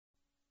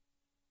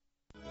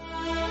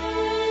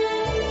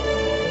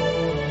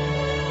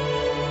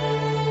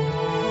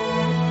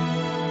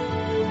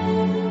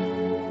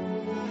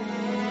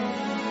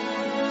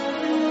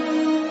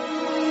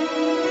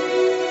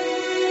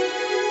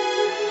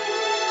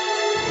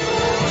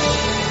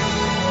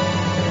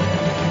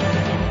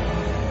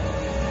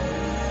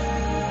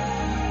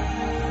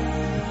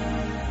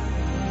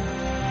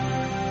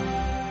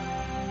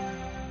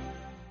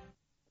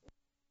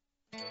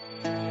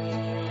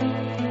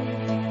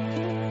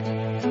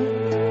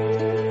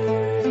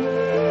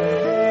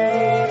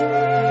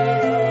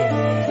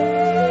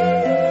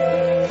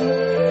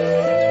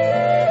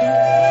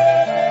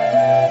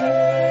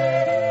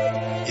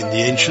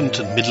Ancient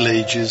and Middle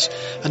Ages,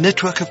 a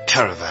network of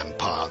caravan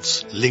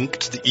paths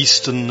linked the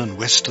eastern and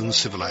western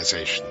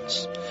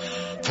civilizations.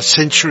 For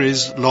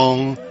centuries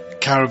long,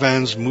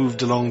 caravans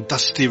moved along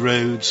dusty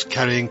roads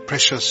carrying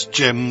precious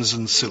gems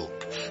and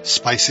silk,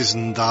 spices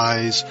and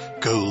dyes,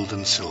 gold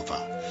and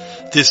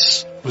silver.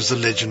 This was the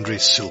legendary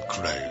Silk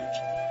Road.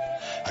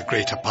 A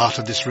greater part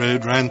of this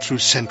road ran through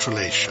Central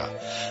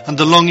Asia, and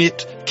along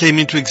it came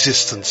into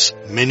existence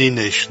many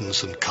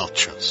nations and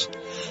cultures.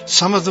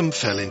 Some of them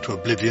fell into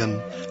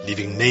oblivion,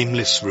 leaving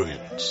nameless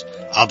ruins.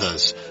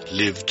 Others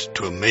lived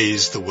to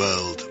amaze the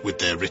world with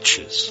their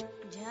riches.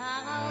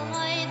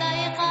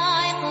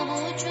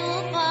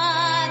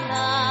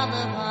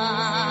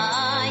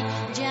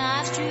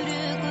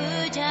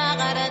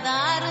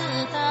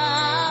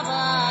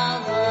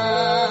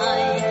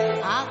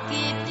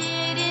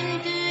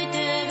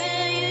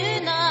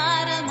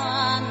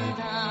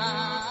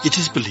 It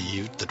is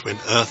believed that when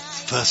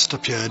Earth first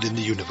appeared in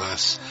the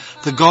universe,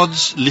 the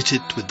gods lit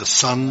it with the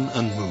sun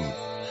and moon,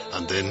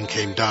 and then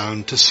came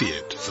down to see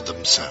it for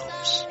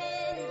themselves.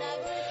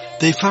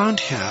 They found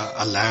here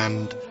a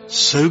land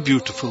so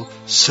beautiful,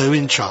 so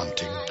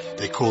enchanting,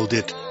 they called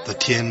it the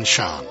Tian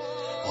Shan,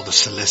 or the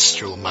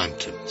Celestial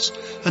Mountains,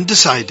 and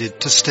decided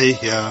to stay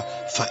here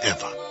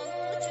forever.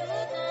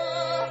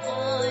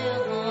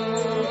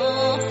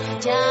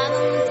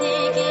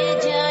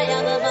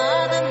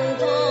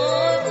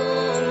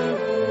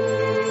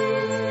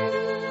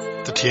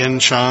 Tian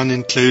Shan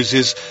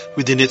encloses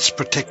within its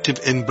protective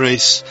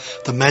embrace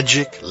the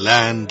magic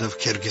land of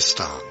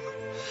Kyrgyzstan,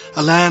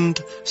 a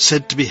land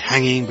said to be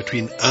hanging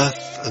between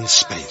earth and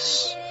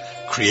space,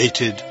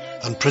 created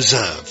and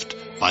preserved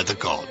by the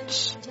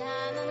gods.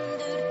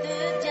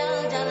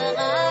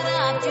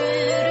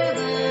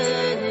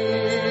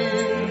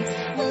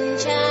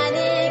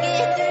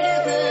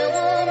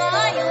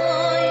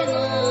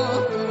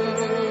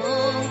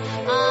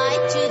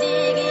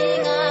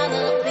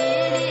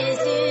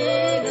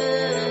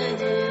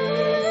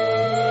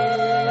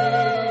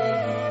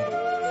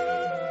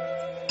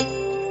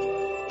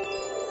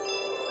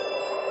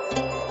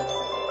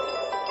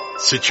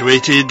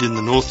 Situated in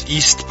the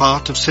northeast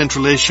part of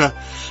Central Asia,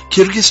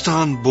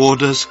 Kyrgyzstan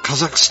borders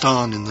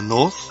Kazakhstan in the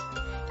north,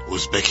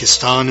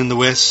 Uzbekistan in the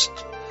west,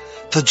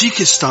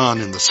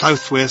 Tajikistan in the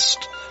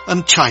southwest,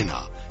 and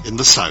China in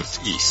the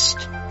southeast.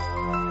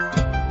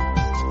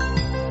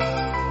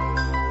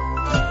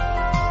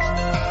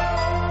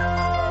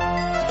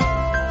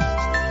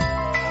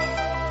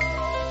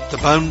 The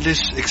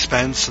boundless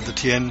expanse of the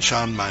Tian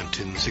Shan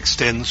Mountains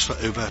extends for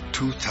over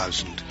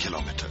 2,000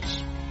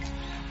 kilometers.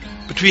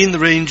 Between the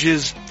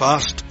ranges,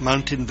 vast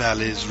mountain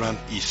valleys run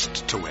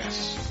east to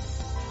west.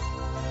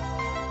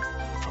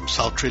 From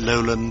sultry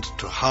lowland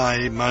to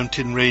high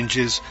mountain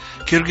ranges,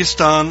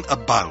 Kyrgyzstan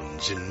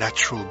abounds in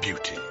natural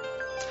beauty.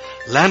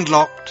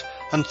 Landlocked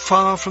and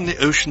far from the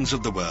oceans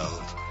of the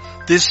world,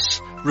 this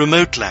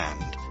remote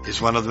land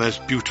is one of the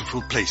most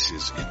beautiful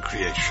places in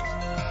creation.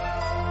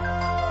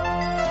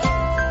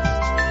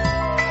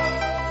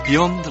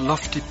 Beyond the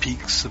lofty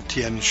peaks of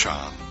Tian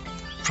Shan,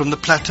 from the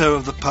plateau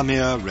of the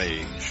Pamir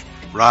Range,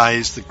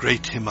 rise the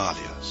great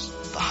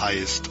Himalayas, the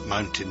highest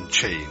mountain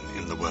chain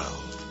in the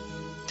world.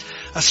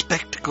 A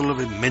spectacle of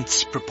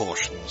immense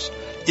proportions,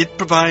 it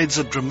provides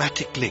a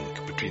dramatic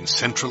link between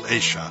Central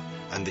Asia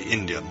and the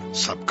Indian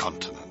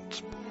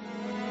subcontinent.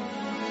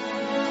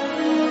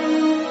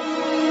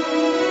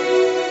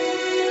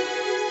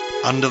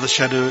 Under the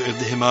shadow of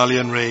the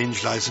Himalayan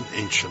range lies an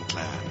ancient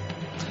land,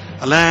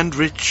 a land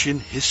rich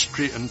in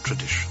history and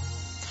tradition,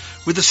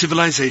 with a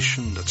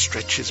civilization that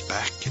stretches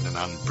back in an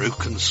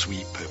unbroken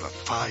sweep over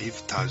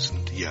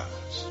 5,000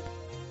 years.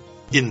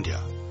 India,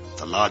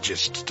 the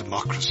largest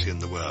democracy in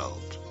the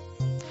world,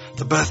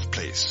 the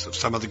birthplace of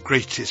some of the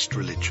greatest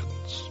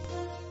religions.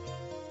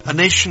 A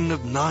nation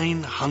of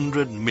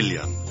 900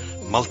 million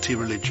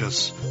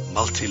multi-religious,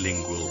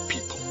 multilingual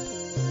people.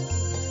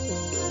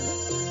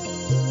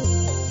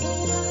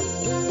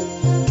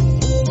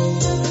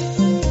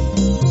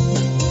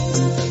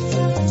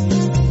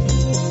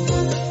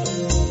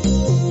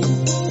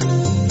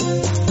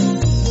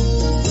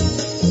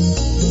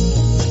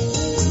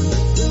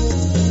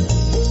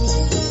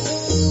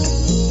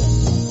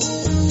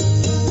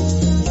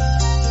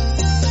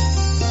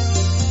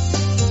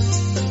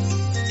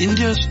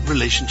 India's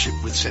relationship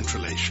with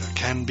Central Asia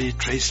can be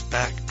traced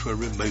back to a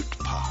remote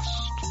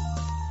past.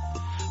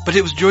 But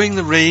it was during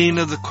the reign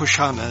of the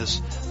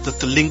Kushanas that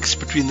the links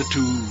between the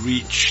two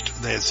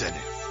reached their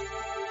zenith.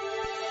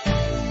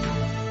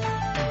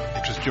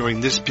 It was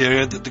during this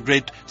period that the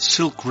Great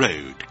Silk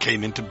Road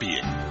came into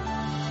being,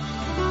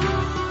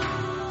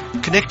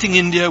 connecting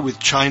India with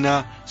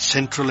China,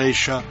 Central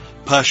Asia,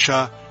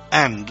 Persia,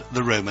 and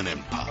the Roman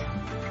Empire.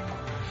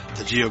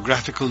 The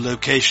geographical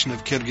location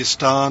of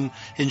Kyrgyzstan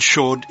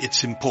ensured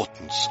its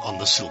importance on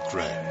the Silk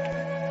Road.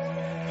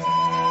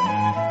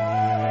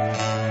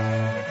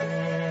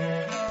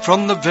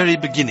 From the very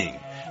beginning,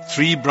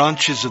 3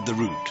 branches of the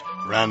route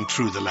ran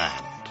through the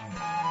land.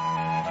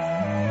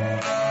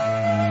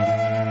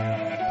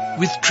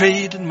 With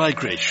trade and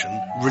migration,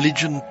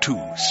 religion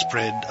too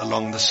spread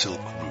along the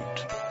Silk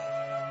Route.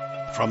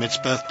 From its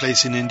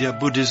birthplace in India,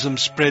 Buddhism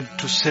spread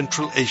to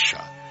Central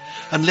Asia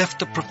and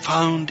left a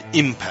profound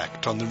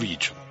impact on the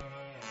region.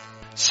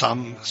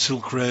 Some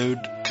Silk Road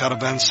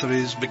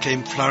caravansaries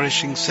became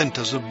flourishing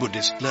centers of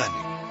Buddhist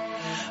learning,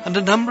 and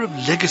a number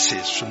of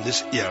legacies from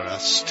this era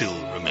still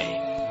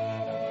remain.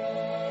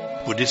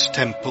 Buddhist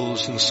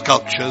temples and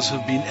sculptures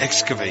have been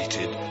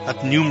excavated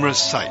at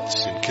numerous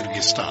sites in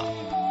Kyrgyzstan.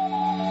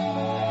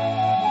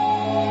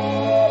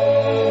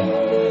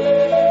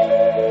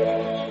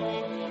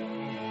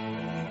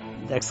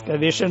 The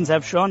excavations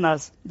have shown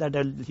us that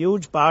a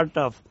huge part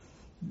of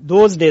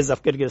those days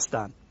of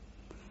Kyrgyzstan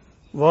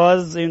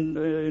was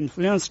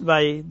influenced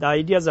by the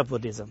ideas of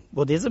Buddhism.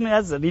 Buddhism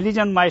as a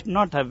religion might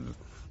not have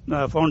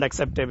found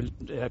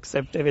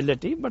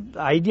acceptability, but the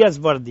ideas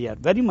were there,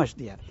 very much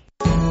there.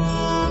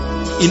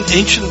 In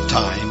ancient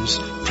times,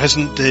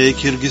 present-day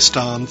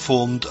Kyrgyzstan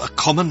formed a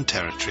common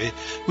territory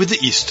with the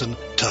eastern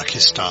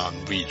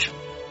Turkestan region,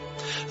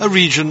 a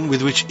region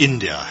with which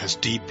India has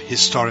deep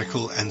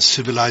historical and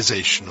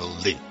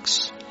civilizational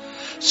links.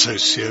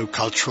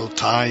 Socio-cultural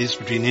ties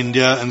between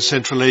India and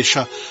Central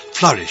Asia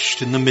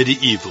flourished in the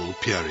medieval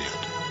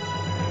period.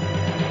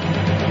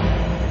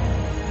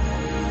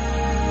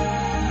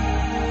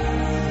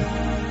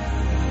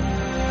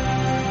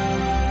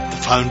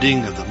 The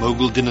founding of the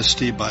Mughal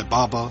dynasty by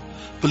Babur,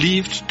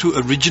 believed to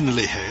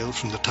originally hail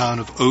from the town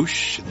of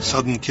Osh in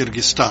southern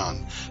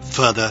Kyrgyzstan,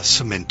 further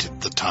cemented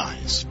the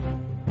ties.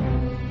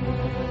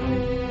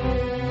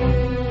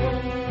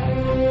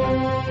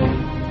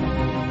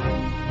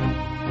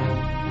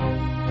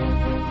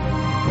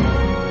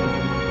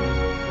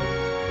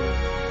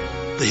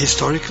 The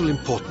historical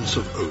importance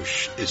of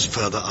Osh is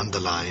further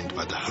underlined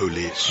by the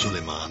holy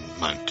Suleiman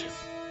mountain.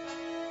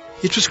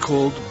 It was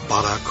called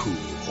Baraku,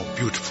 or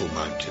Beautiful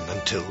Mountain,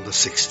 until the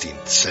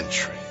 16th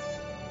century.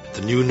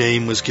 The new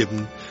name was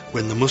given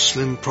when the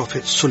Muslim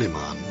prophet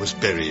Suleiman was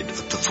buried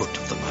at the foot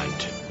of the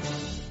mountain.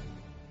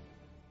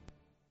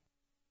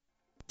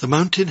 The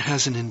mountain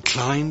has an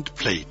inclined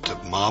plate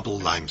of marble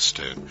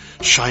limestone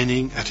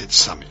shining at its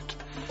summit.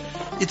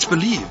 It's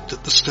believed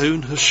that the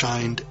stone has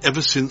shined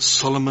ever since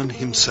Solomon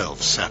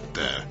himself sat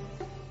there.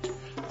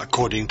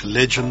 According to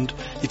legend,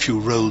 if you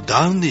roll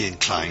down the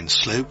inclined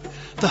slope,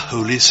 the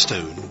holy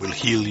stone will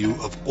heal you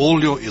of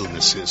all your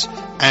illnesses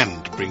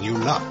and bring you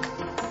luck.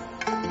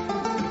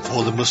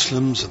 For the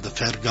Muslims of the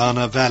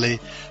Fergana Valley,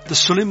 the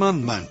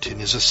Suleiman Mountain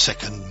is a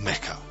second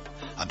Mecca,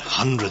 and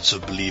hundreds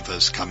of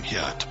believers come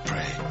here to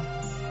pray.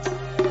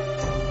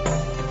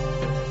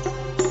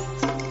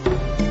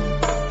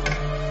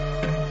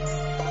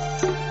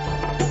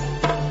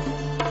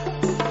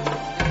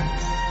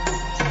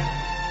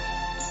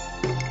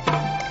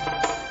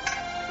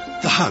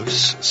 The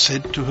house,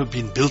 said to have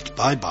been built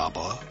by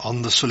Babur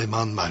on the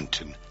Suleiman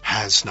Mountain,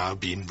 has now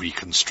been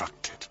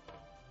reconstructed.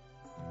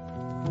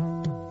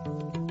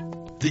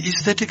 The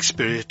aesthetic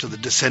spirit of the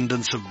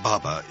descendants of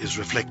Babur is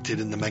reflected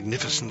in the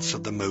magnificence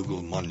of the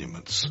Mughal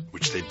monuments,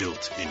 which they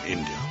built in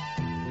India.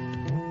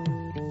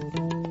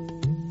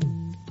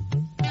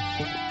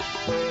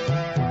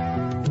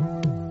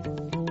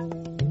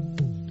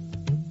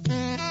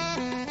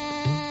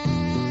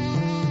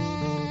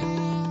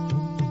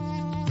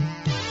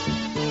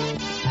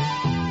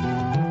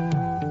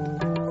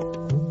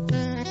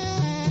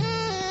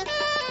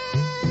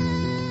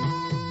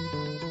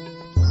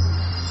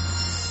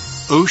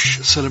 Osh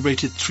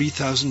celebrated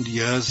 3,000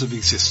 years of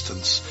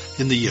existence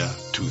in the year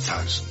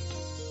 2000,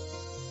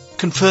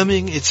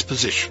 confirming its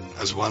position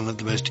as one of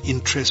the most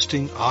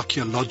interesting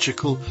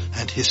archaeological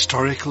and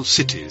historical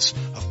cities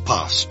of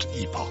past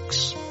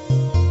epochs.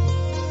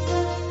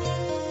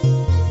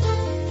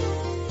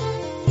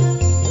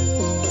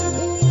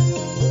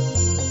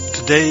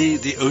 Today,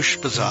 the Osh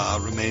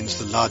Bazaar remains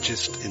the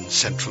largest in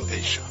Central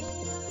Asia.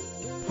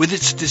 With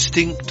its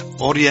distinct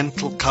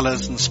oriental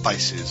colors and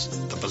spices,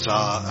 the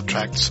bazaar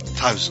attracts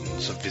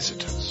thousands of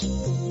visitors.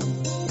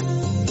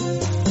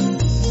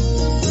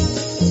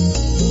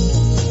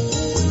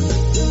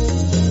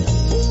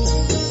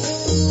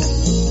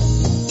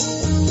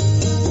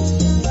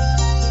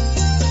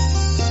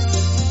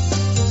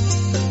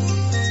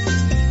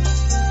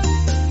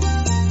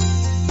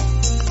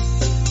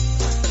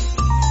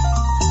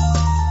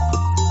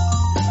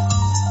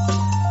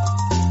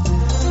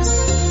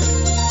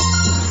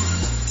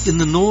 In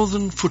the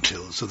northern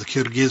foothills of the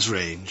Kyrgyz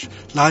range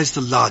lies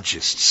the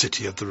largest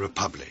city of the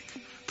Republic,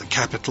 the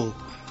capital,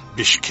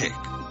 Bishkek.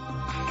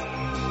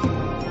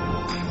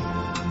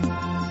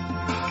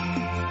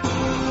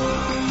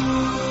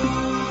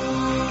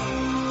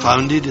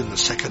 Founded in the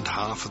second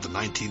half of the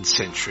 19th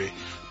century,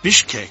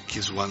 Bishkek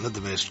is one of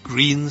the most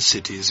green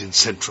cities in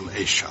Central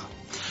Asia,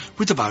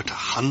 with about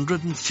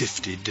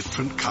 150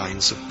 different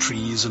kinds of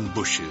trees and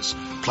bushes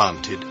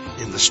planted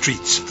in the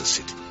streets of the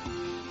city.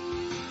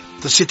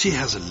 The city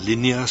has a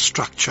linear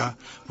structure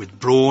with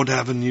broad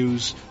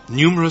avenues,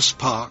 numerous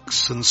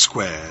parks and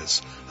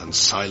squares, and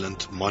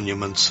silent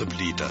monuments of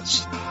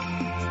leaders.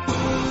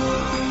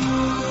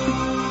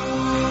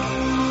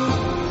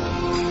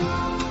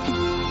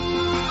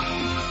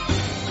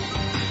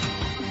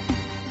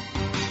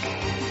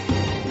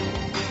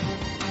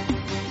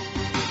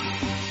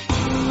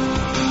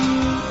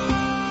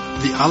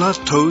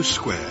 Alatow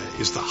Square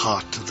is the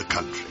heart of the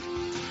country.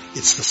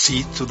 It's the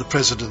seat of the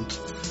president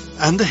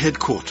and the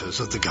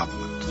headquarters of the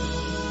government.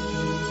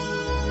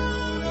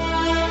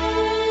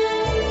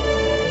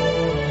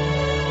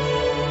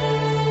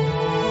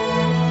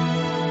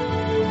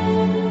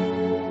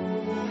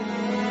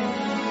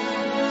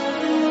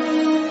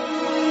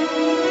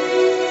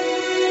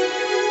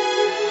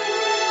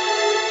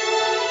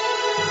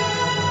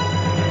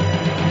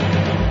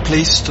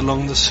 Placed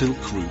along the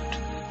Silk Route,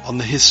 on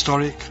the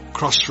historic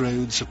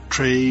crossroads of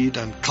trade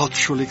and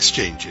cultural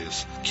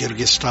exchanges,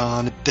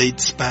 Kyrgyzstan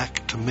dates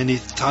back to many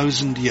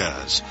thousand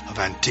years of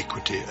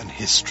antiquity and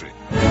history.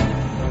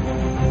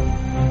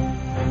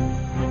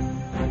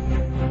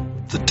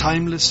 The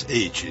timeless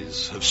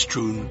ages have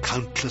strewn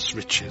countless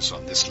riches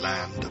on this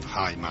land of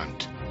high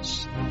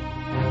mountains.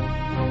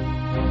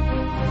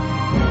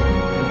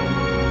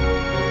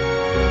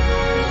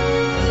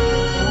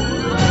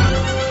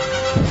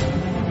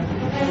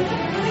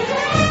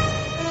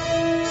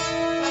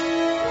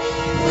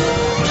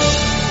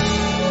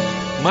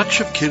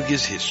 Much of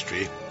Kyrgyz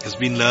history has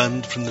been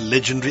learned from the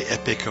legendary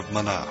epic of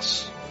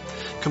Manas.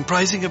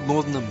 Comprising of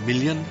more than 1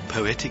 million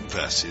poetic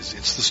verses,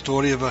 it's the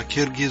story of a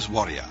Kyrgyz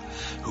warrior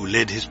who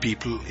led his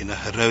people in a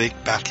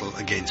heroic battle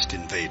against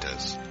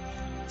invaders.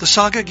 The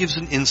saga gives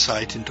an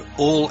insight into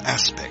all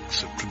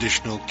aspects of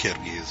traditional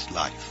Kyrgyz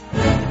life.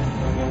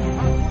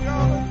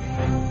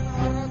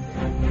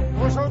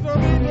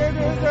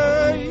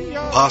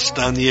 Passed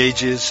down the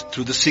ages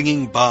through the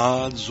singing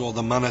bards or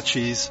the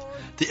manachis,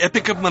 the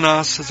Epic of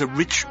Manas has a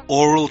rich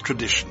oral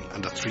tradition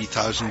and a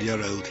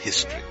 3,000-year-old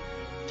history.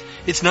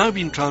 It's now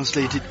been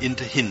translated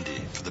into Hindi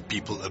for the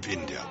people of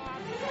India.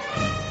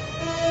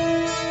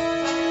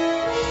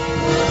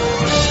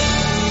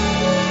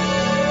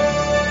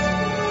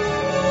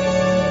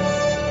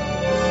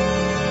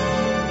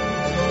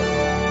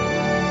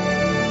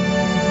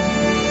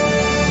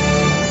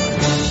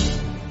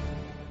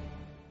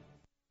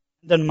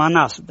 Then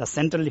Manas, the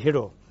central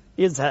hero,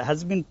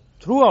 has been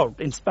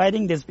throughout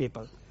inspiring these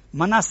people.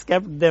 Manas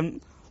kept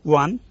them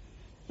one,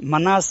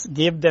 Manas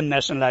gave them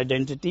national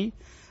identity,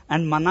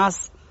 and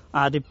Manas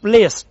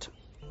replaced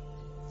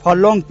for a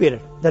long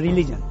period the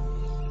religion.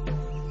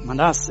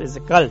 Manas is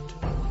a cult,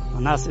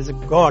 Manas is a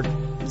god,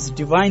 it's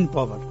divine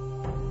power.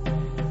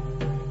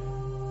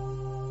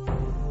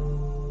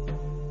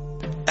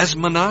 As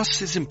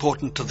Manas is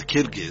important to the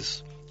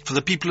Kyrgyz, for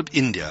the people of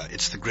India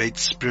it's the great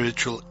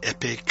spiritual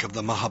epic of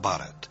the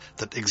Mahabharata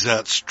that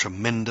exerts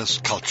tremendous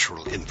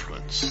cultural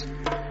influence.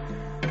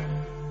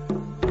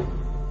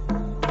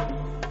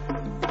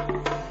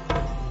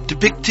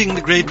 Depicting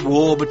the great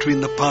war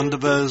between the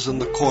Pandavas and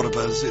the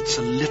Kauravas, it's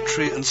a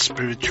literary and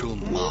spiritual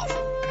marvel.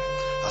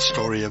 A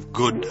story of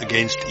good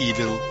against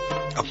evil,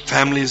 of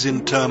families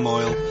in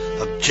turmoil,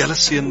 of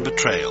jealousy and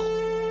betrayal,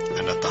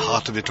 and at the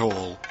heart of it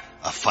all,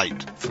 a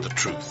fight for the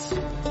truth.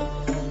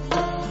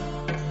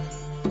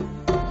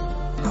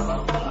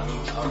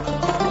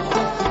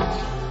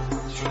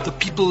 The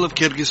people of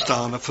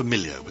Kyrgyzstan are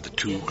familiar with the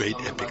two great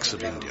epics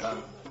of India.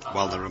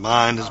 While the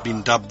Ramayana has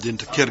been dubbed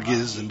into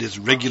Kyrgyz and is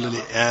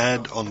regularly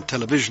aired on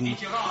television,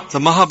 the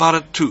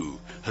Mahabharata too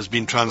has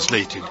been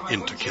translated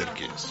into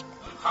Kyrgyz.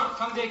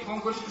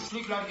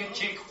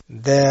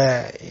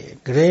 The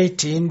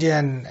great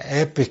Indian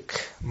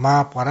epic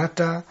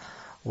Mahabharata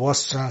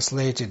was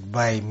translated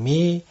by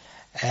me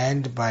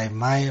and by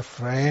my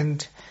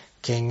friend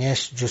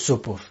Kengesh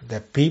Jusupov, the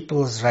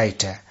people's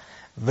writer,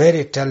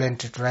 very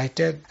talented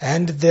writer.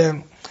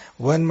 And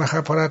when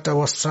Mahabharata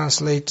was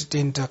translated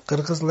into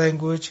Kyrgyz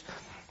language,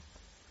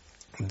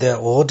 the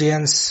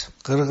audience,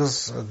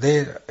 Kyrgyz,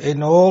 they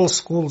in all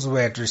schools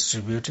were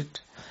distributed,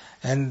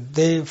 and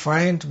they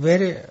find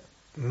very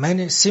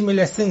many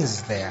similar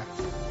things there.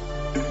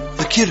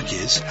 The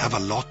Kyrgyz have a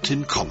lot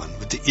in common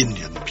with the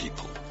Indian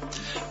people.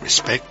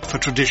 Respect for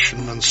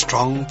tradition and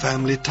strong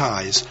family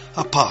ties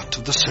are part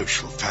of the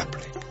social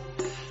fabric.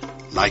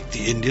 Like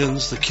the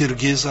Indians, the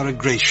Kyrgyz are a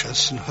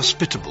gracious and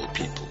hospitable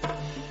people.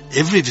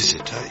 Every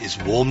visitor is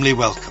warmly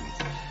welcomed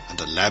and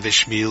a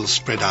lavish meal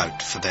spread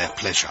out for their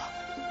pleasure.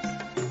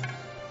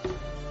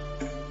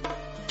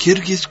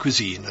 Kyrgyz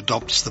cuisine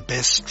adopts the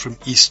best from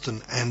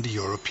Eastern and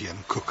European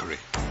cookery,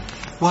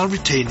 while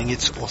retaining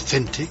its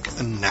authentic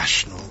and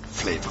national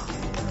flavor.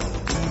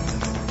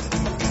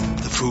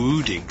 The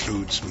food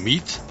includes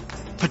meat,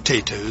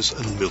 potatoes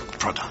and milk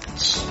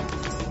products.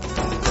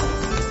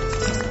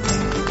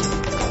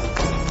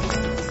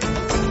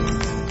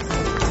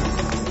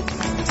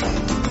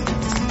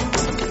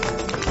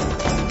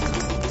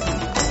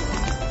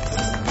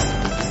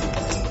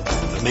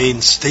 The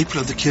main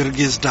staple of the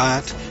Kyrgyz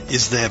diet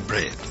is their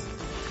bread.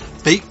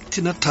 Baked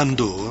in a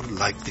tandoor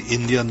like the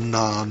Indian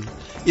naan,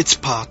 it's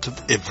part of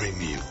every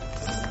meal.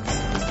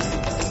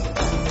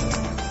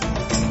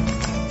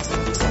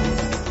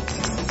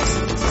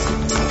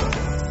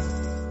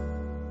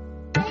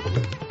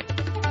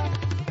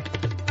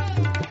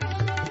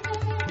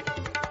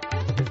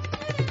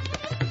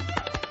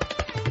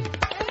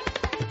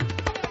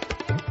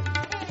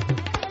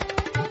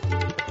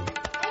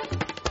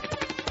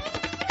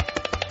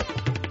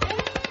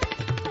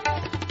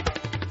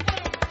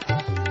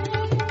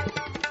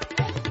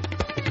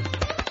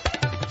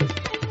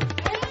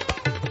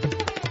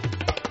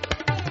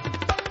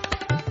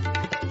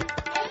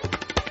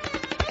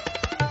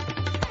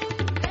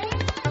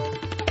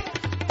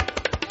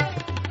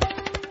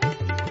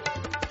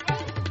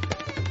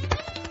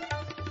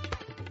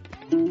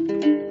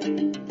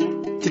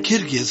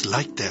 Kyrgyz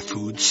like their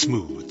food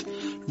smooth,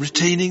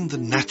 retaining the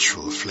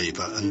natural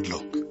flavour and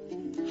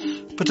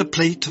look. But a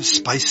plate of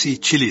spicy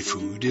chili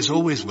food is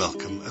always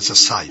welcome as a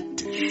side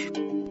dish.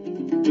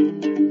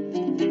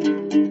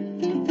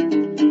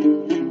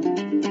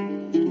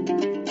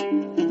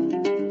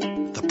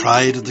 The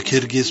pride of the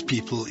Kyrgyz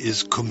people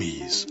is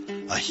kumiz,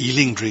 a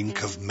healing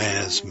drink of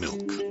mare's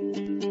milk.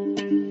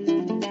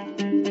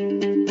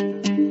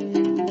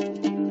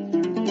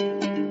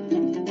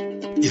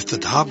 If the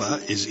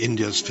dhaba is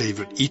India's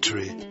favourite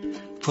eatery,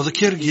 for the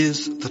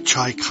Kyrgyz, the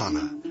chai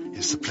khana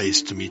is the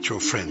place to meet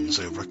your friends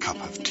over a cup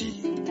of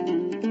tea.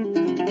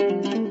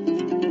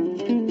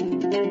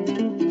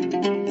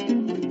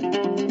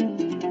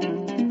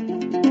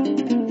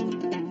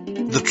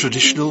 The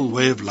traditional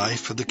way of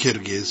life of the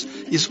Kyrgyz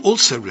is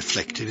also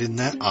reflected in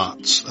their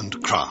arts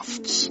and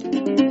crafts.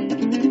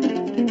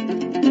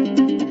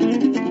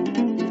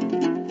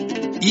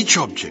 Each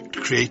object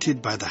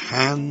created by the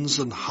hands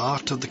and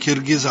heart of the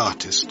Kyrgyz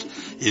artist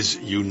is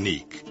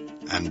unique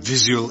and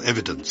visual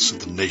evidence of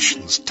the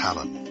nation's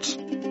talent.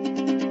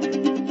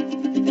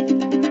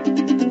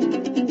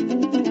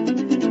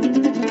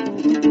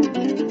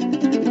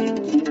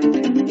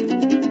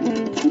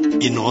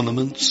 In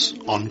ornaments,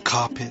 on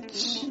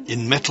carpets,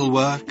 in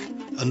metalwork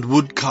and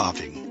wood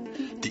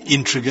carving, the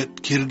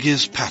intricate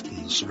Kyrgyz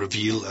patterns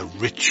reveal a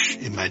rich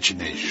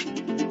imagination.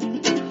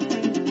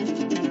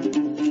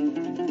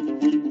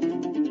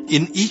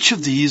 In each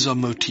of these are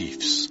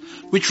motifs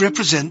which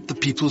represent the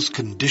people's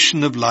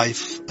condition of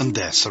life and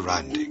their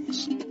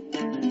surroundings.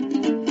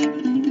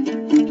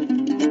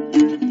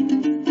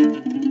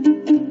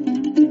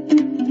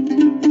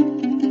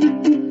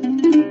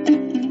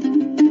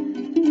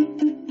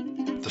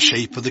 The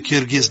shape of the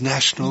Kyrgyz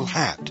national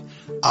hat,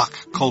 Ak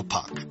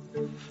Kolpak,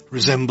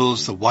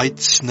 resembles the white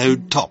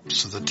snowed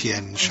tops of the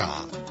Tian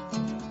Shan.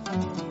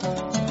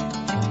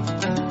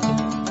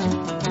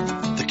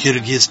 The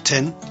Kyrgyz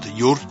tent, the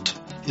yurt,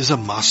 is a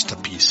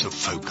masterpiece of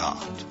folk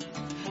art.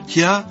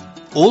 Here,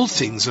 all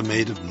things are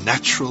made of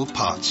natural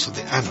parts of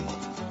the animal.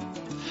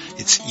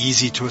 It's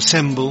easy to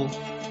assemble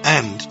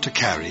and to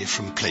carry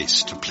from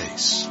place to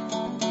place.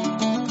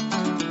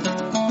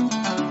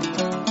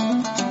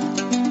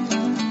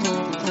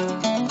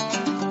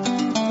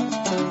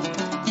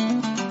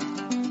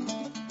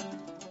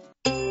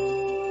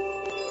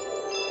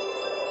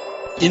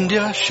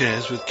 India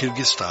shares with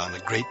Kyrgyzstan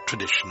a great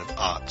tradition of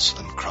arts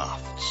and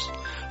crafts.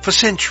 For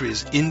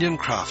centuries, Indian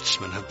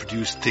craftsmen have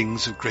produced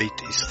things of great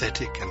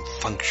aesthetic and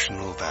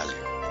functional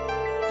value.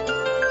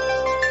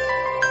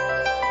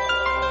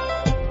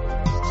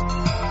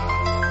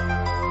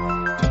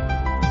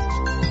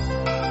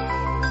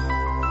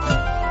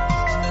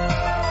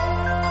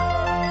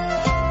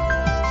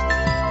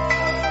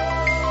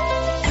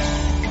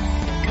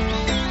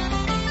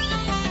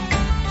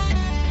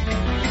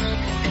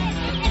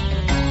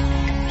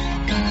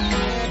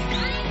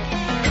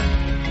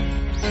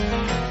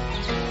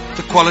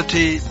 The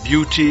quality,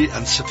 beauty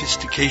and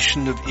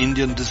sophistication of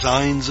Indian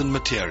designs and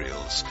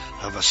materials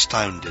have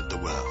astounded the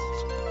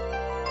world.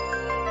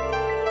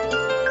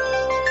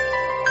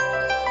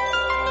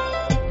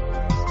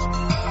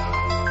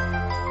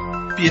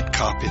 Be it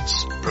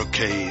carpets,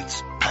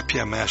 brocades,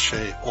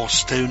 papier-mâché or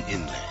stone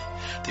inlay,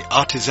 the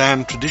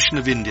artisan tradition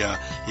of India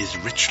is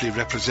richly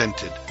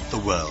represented the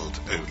world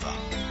over.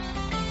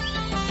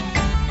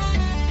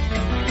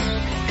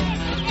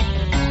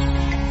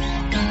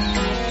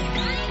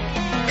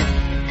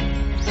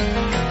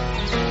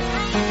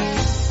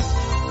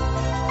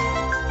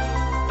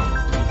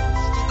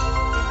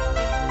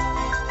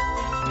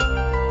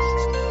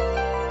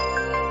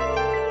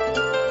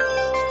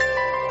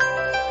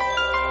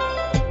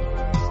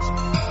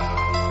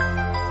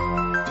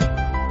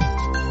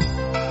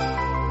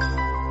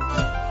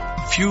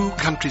 Few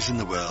countries in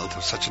the world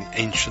have such an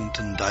ancient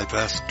and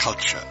diverse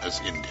culture as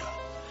India.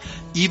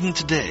 Even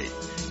today,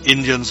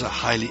 Indians are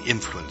highly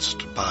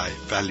influenced by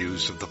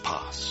values of the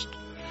past.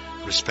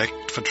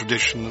 Respect for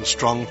tradition and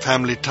strong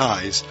family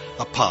ties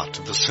are part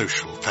of the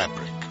social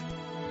fabric.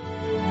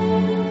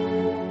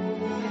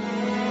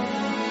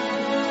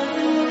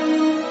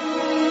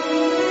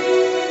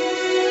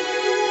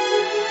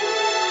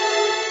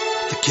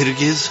 The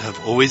Kyrgyz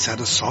have always had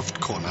a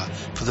soft corner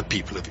for the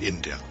people of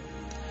India.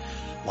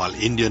 While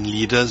Indian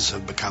leaders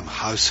have become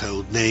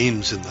household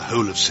names in the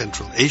whole of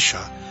Central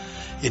Asia,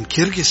 in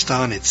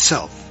Kyrgyzstan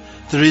itself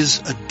there is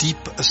a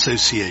deep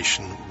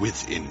association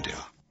with India.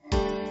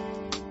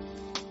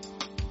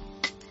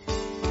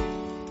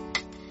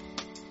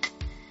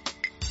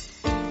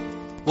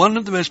 One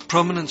of the most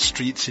prominent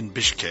streets in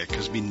Bishkek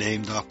has been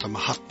named after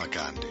Mahatma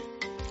Gandhi,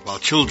 while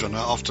children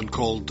are often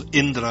called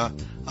Indira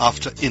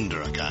after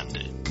Indira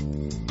Gandhi.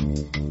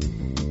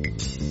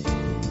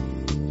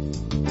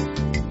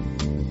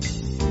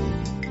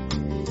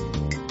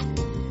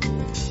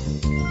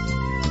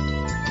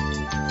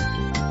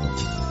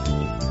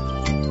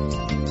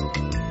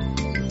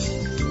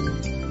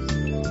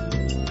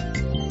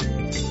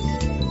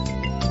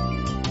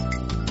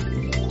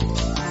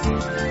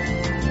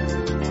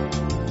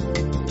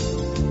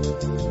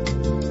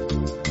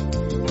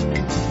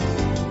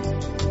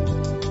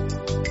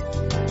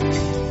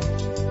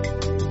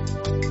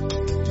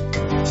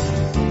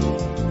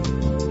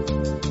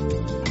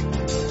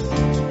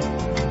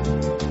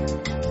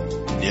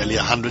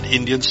 100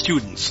 Indian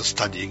students are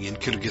studying in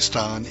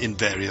Kyrgyzstan in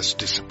various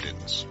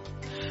disciplines.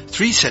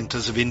 3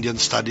 centers of Indian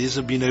studies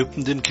have been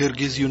opened in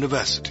Kyrgyz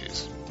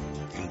universities.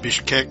 In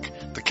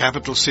Bishkek, the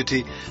capital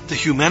city, the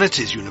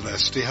Humanities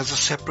University has a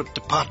separate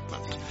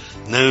department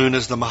known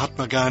as the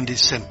Mahatma Gandhi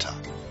Center,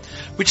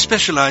 which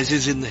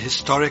specializes in the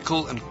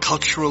historical and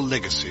cultural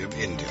legacy of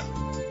India.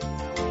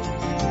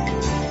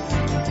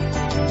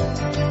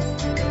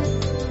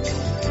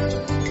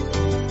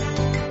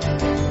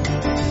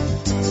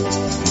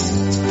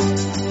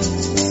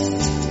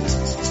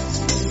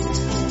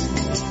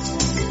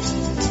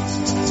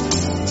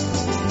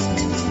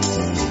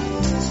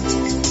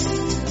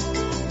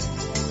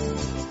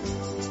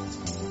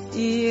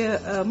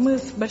 Мы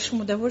с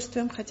большим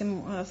удовольствием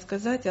хотим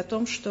сказать о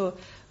том, что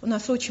у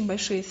нас очень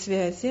большие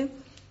связи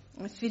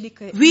с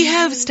Великой... We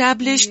have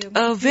established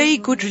a very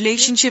good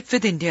relationship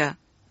with India.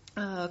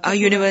 Our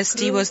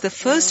university was the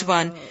first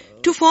one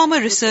to form a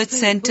research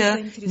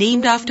center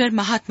named after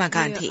Mahatma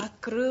Gandhi.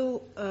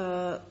 Открыл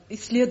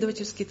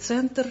исследовательский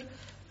центр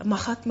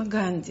Mahatma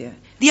Gandhi.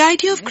 The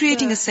idea of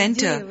creating a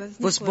center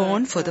was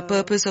born for the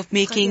purpose of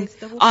making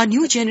our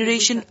new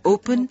generation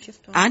open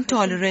and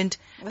tolerant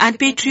and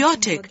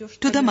patriotic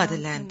to the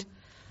motherland.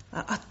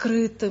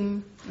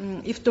 Открытым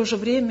и в то же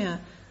время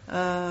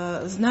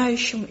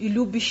знающим и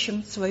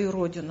любящим свою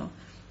родину,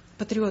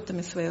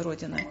 патриотами своей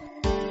родины.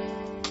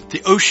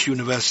 The Osh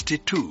University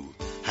too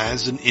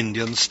has an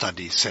Indian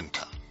Study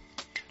Center.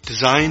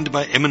 Designed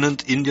by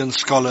eminent Indian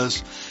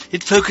scholars,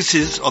 it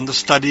focuses on the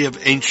study of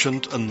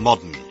ancient and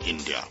modern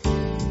India.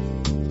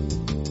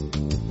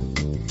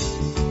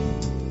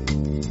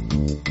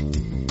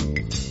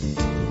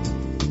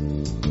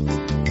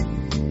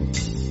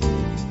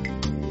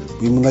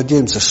 И мы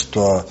надеемся,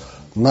 что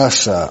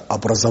наша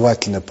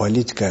образовательная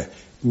политика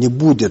не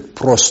будет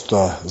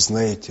просто,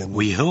 знаете...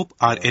 We hope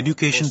our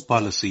education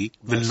policy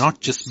will not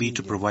just be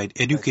to provide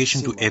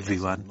education to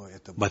everyone,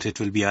 but it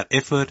will be our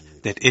effort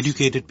that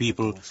educated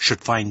people should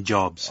find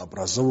jobs.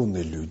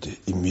 Образованные люди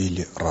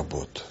имели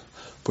работу.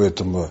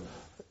 Поэтому...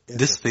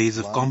 This phase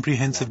of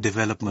comprehensive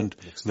development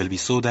will be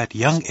so that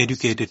young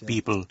educated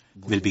people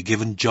will be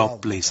given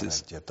job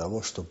places. Для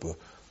того, чтобы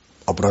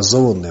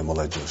образованной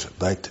молодежи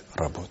дать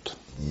работу.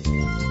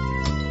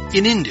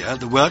 In India,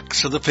 the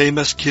works of the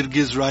famous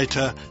Kyrgyz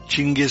writer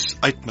Chingiz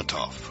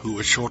Aytmatov, who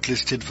was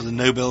shortlisted for the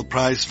Nobel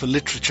Prize for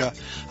Literature,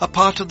 are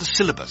part of the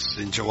syllabus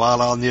in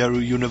Jawaharlal Nehru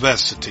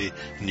University,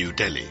 New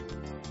Delhi.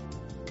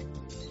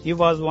 He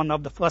was one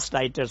of the first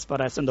writers,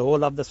 perhaps in the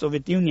whole of the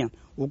Soviet Union,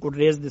 who could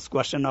raise this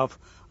question of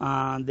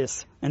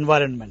this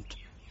environment,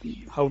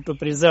 how to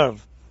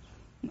preserve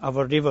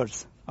our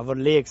rivers, our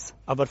lakes,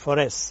 our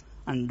forests,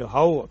 and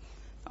how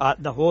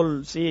the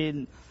whole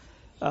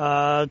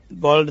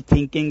world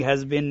thinking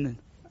has been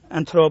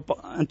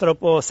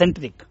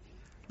anthropocentric,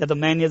 that the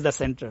man is the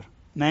center,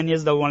 man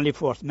is the only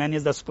force, man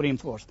is the supreme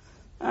force.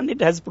 And it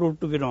has proved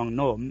to be wrong.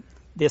 No,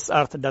 this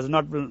earth does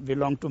not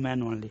belong to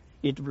man only.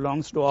 It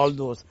belongs to all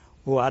those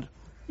who are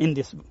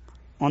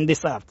on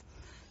this earth.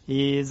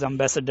 He is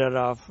ambassador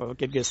of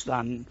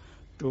Kyrgyzstan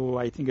to,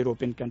 I think,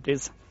 European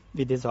countries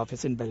with his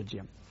office in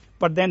Belgium.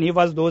 But then he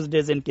was those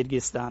days in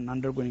Kyrgyzstan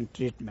undergoing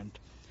treatment.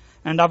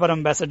 And our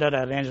ambassador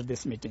arranged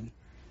this meeting.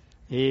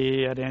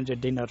 He arranged a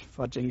dinner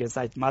for Chingiz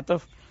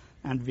Aytmatov,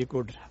 and we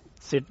could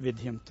sit with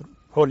him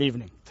whole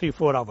evening,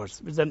 3-4 hours.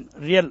 It was a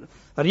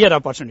rare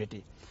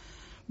opportunity.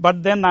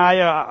 But then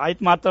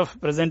Aytmatov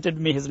presented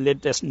me his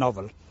latest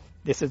novel.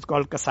 This is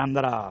called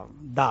Cassandra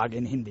Dag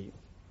in Hindi,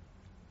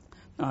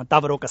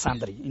 Tavro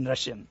Cassandri in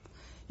Russian.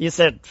 He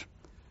said,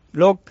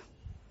 look,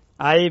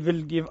 I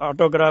will give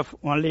autograph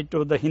only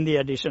to the Hindi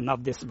edition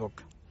of this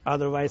book.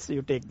 Otherwise,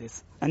 you take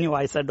this.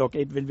 Anyway, I said,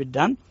 okay, it will be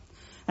done.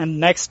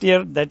 And next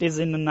year, that is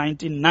in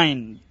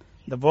 1999,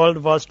 the world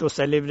was to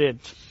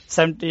celebrate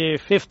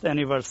 75th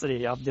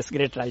anniversary of this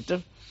great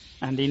writer.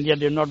 And India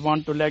did not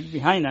want to lag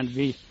behind.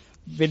 And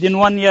within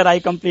 1 year, I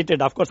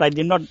completed. Of course, I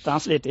did not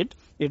translate it.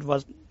 It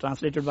was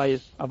translated by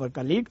our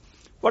colleague.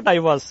 But I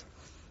was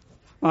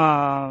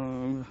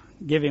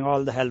giving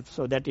all the help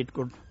so that it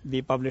could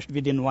be published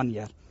within 1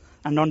 year.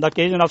 And on the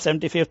occasion of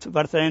 75th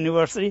birthday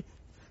anniversary,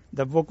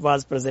 the book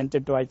was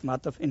presented to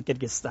Aytmatov in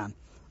Kyrgyzstan.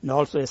 And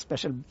also a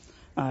special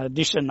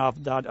edition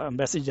of the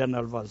Embassy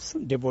Journal was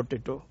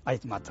devoted to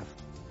Aytmatov.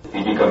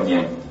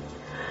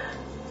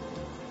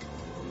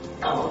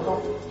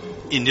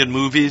 Indian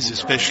movies,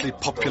 especially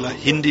popular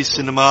Hindi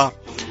cinema,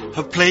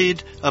 have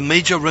played a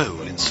major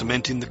role in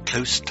cementing the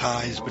close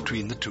ties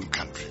between the two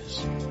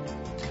countries.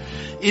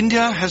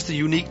 India has the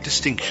unique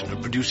distinction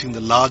of producing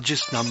the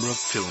largest number of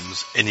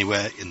films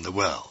anywhere in the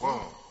world. 1,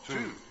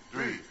 2,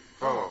 3,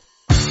 4.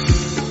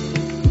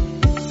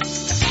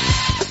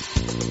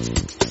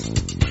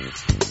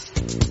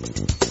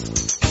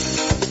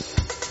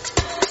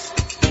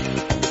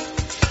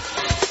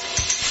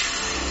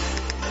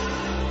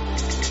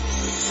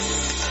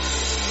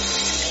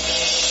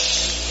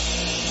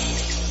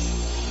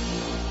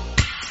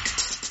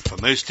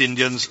 For most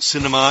Indians,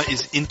 cinema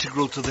is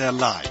integral to their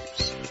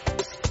lives.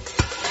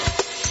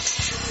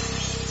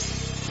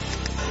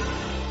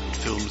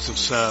 Films films have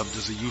served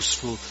as a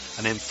useful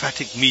and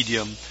emphatic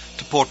medium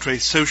to portray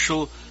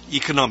social,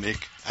 economic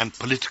and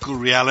political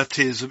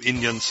realities of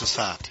Indian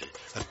society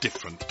at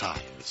different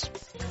times.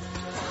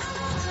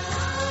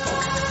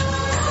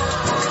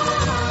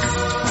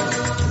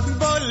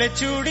 बोले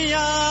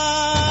चूड़ियां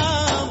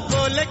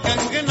बोले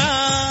कंगना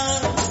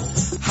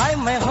हाय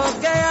मैं हो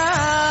गया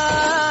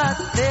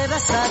तेरा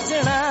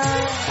साजना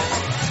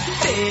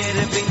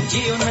तेरे बिन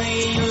जियो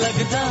नहीं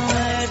लगता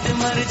मैं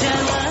मर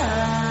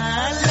जाना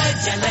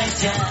ले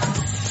जा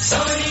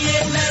सोनिए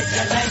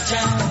ले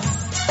जा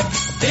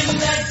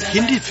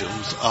Hindi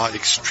films are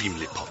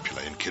extremely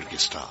popular in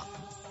Kyrgyzstan.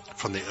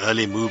 From the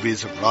early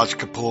movies of Raj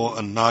Kapoor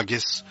and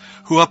Nargis,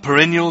 who are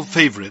perennial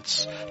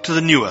favorites, to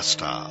the newer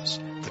stars,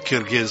 the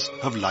Kyrgyz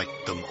have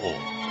liked them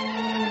all.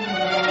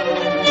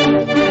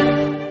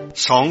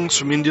 Songs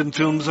from Indian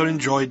films are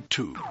enjoyed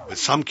too, with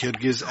some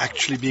Kyrgyz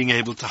actually being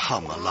able to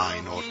hum a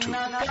line or two.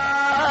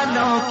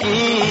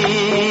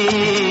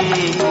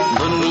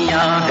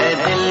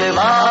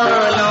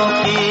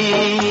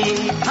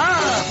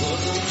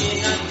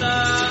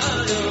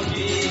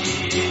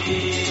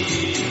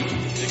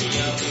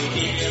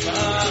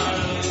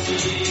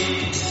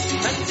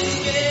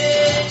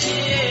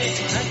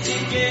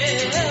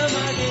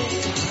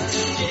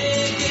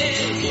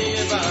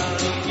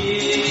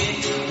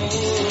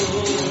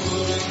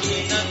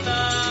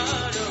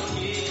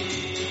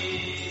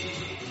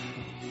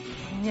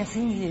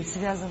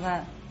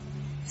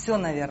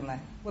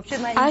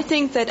 I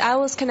think that I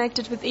was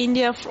connected with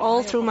India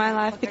all through my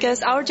life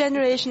because our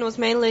generation was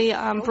mainly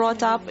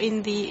brought up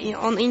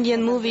on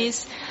Indian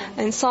movies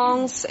and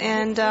songs,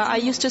 and I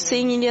used to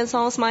sing Indian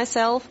songs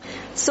myself.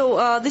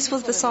 So this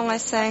was the song I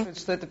sang.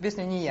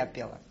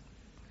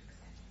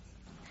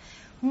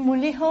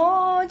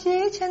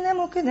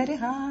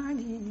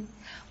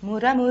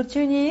 मुरा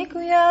मुरचुनी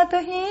कुया तो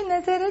ही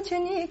नजर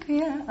चुनी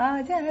कुया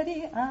आजा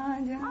रे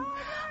आजा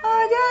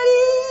आजा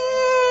रे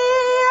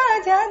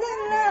आजा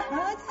दिल्ला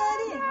आजा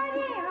रे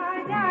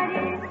आजा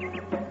रे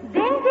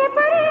दिन की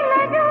परी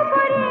लजो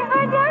परी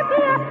आजा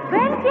दिया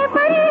दिन की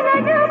परी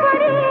लजो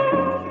परी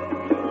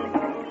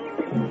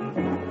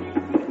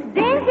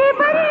दिन की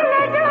परी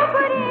लजो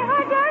परी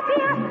आजा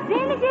दिया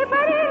दिन की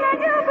परी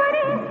लजो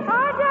परी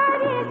आजा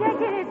रे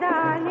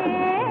जगदाने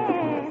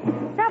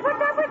तब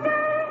तब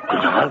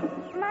चल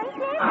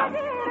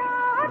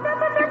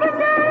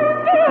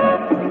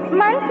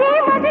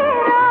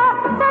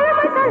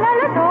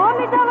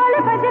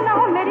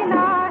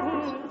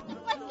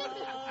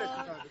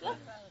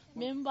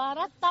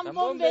Mimbarat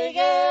tampon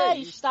bege,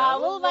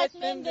 istavul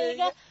vatmim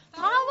dege,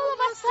 tavul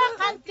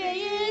vasakan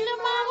değil,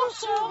 mağul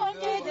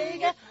şoğun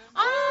dege.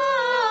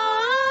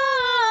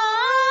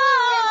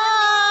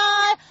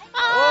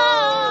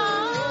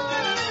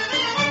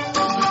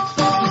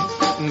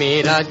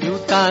 मेरा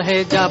जूता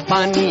है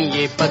जापानी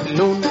ये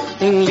पतलून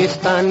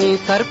इंग्लिस्तानी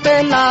सर पे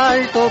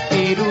लाल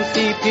टोपी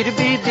रूसी फिर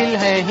भी दिल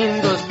है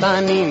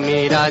हिंदुस्तानी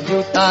मेरा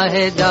जूता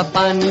है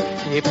जापानी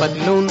ये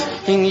पतलून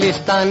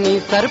इंग्लिस्तानी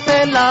सर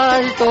पे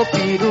लाल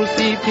टोपी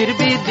रूसी फिर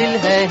भी दिल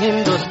है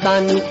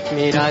हिंदुस्तानी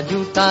मेरा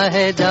जूता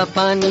है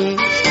जापानी.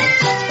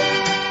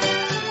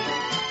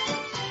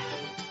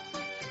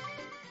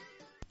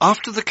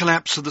 After the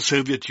collapse of the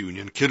Soviet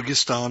Union,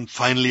 Kyrgyzstan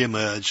finally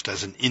emerged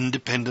as an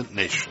independent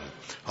nation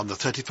on the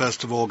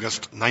 31st of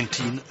August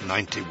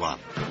 1991.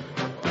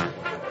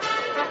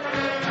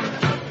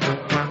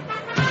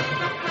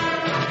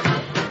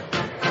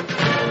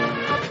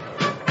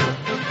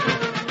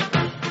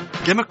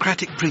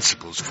 Democratic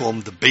principles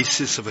formed the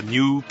basis of a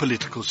new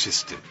political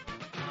system.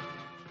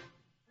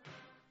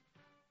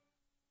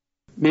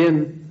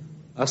 Men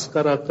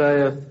Askar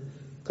Akayev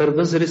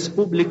Kırgız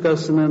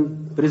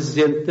Respublikasının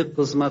prezidentti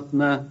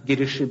kızmatına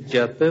girişip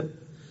jatıp,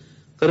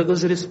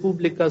 Kırgız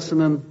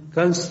Respublikasının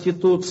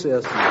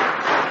konstitusiyasını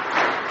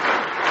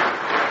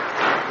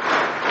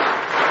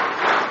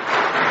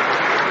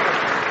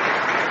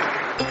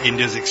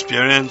India's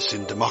experience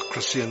in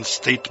democracy and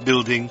state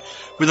building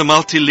with a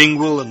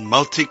multilingual and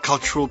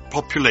multicultural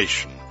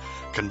population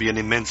can be an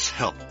immense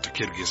help to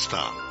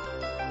Kyrgyzstan.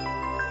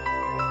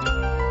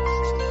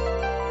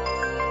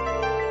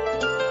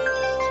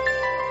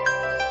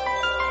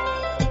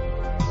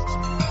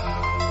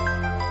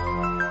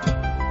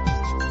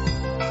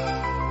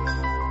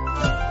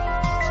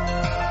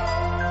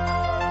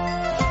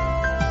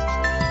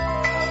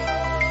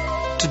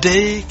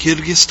 Today,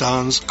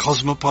 Kyrgyzstan's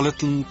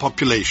cosmopolitan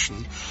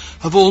population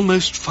of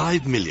almost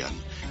 5 million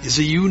is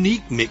a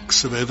unique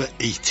mix of over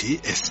 80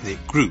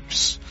 ethnic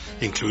groups,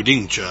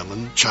 including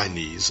German,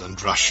 Chinese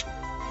and Russian.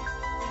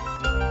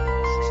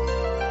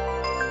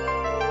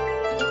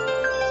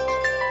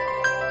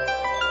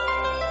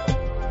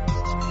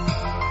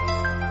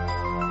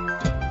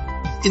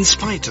 In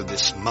spite of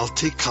this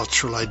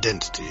multicultural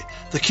identity,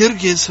 the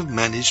Kyrgyz have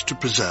managed to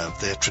preserve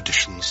their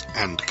traditions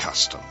and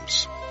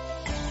customs.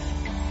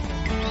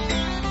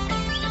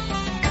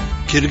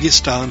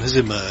 Kyrgyzstan has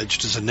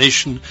emerged as a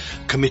nation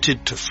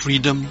committed to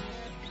freedom,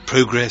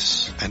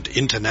 progress and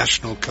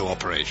international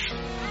cooperation.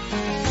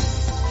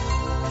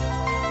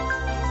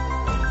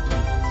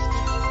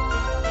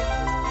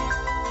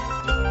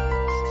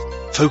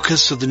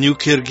 focus of the new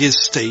Kyrgyz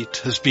state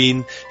has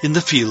been in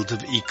the field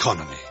of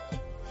economy.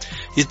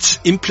 It's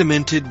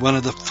implemented one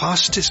of the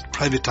fastest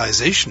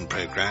privatization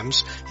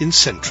programs in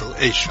Central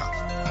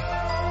Asia.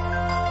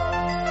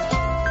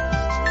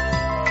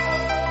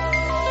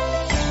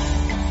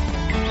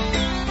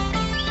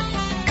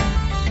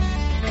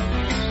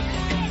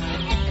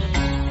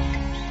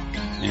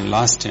 In the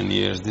last 10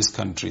 years, this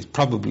country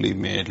probably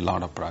made a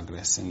lot of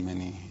progress in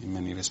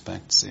many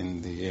respects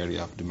in the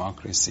area of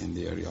democracy, in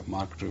the area of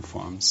market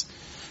reforms.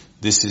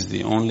 This is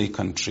the only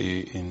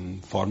country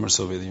in former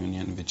Soviet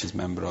Union which is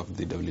member of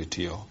the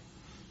WTO.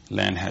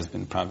 Land has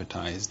been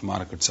privatized,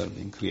 markets are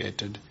being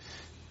created,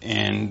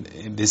 and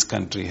this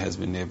country has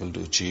been able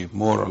to achieve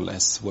more or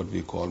less what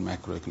we call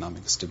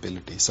macroeconomic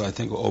stability. So I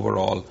think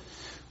overall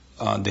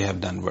they have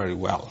done very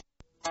well.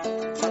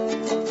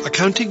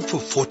 Accounting for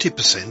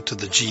 40% of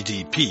the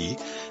GDP,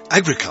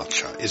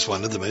 agriculture is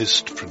one of the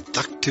most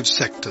productive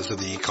sectors of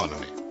the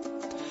economy.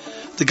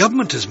 The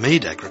government has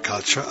made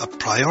agriculture a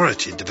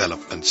priority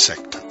development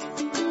sector.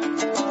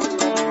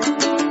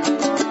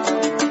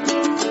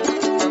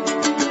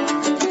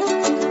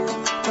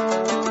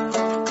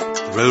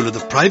 The role of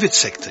the private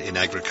sector in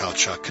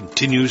agriculture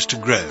continues to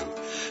grow,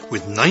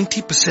 with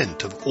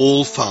 90% of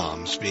all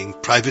farms being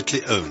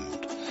privately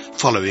owned,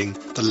 following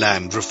the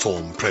land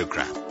reform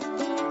program.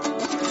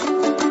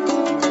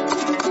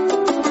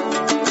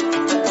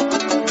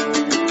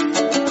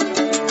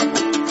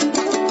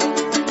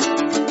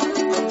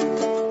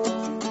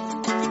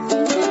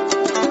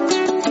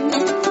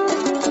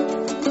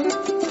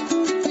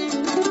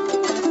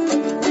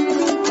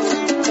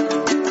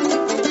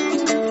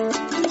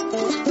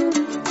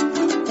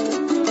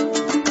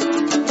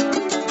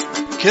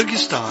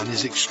 Kyrgyzstan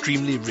is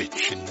extremely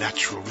rich in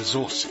natural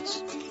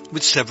resources.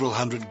 With several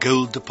hundred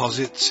gold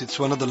deposits, it's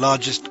one of the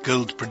largest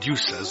gold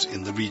producers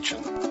in the region.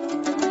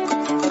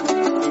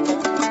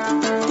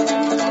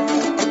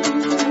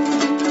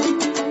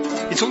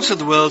 It's also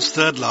the world's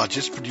third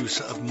largest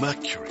producer of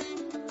mercury.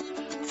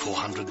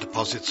 400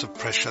 deposits of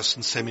precious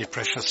and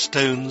semi-precious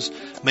stones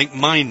make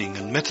mining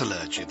and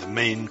metallurgy the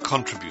main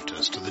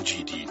contributors to the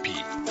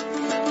GDP.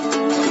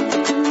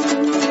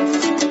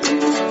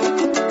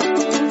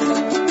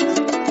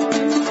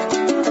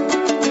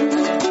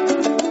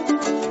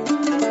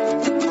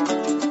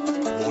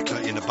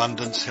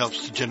 Abundance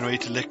helps to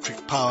generate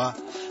electric power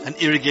and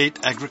irrigate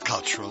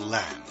agricultural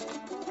land.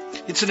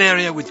 It's an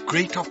area with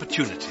great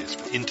opportunities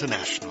for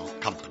international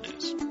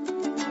companies.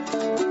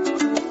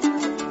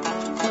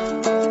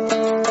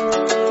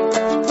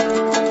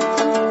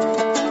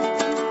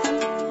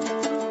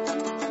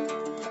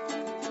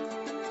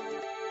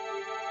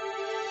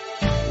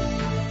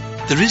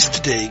 There is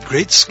today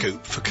great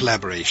scope for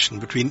collaboration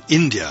between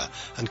India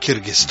and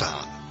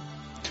Kyrgyzstan.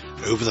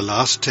 Over the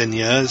last 10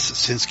 years,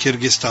 since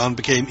Kyrgyzstan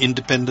became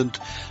independent,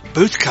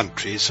 both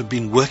countries have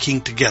been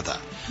working together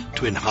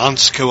to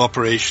enhance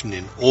cooperation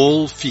in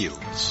all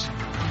fields.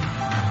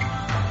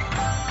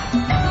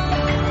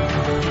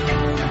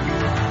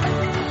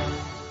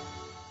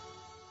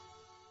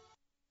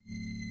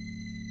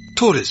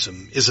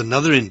 Tourism is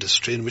another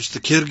industry in which the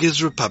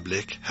Kyrgyz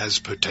Republic has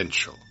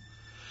potential.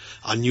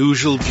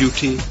 Unusual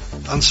beauty,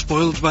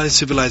 unspoiled by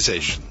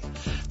civilization,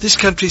 this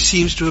country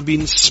seems to have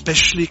been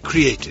specially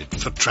created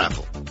for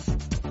travel.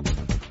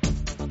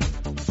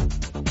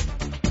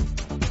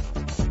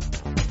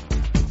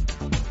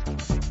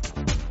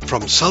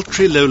 From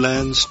sultry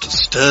lowlands to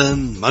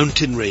stern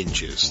mountain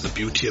ranges, the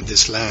beauty of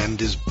this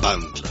land is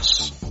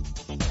boundless.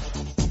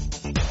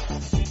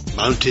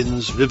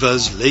 Mountains,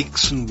 rivers,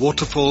 lakes and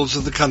waterfalls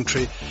of the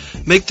country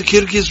make the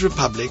Kyrgyz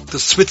Republic the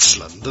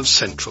Switzerland of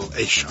Central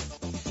Asia.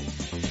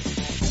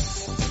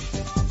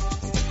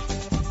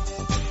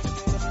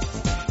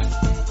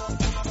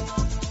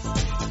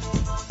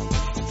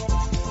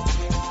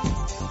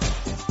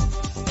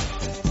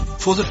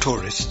 For the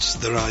tourists,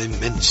 there are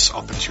immense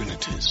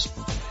opportunities.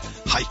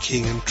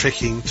 Hiking and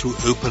trekking through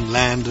open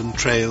land and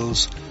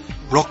trails,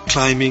 rock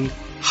climbing,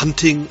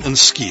 hunting and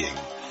skiing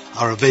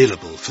are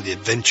available for the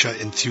adventure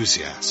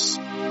enthusiasts.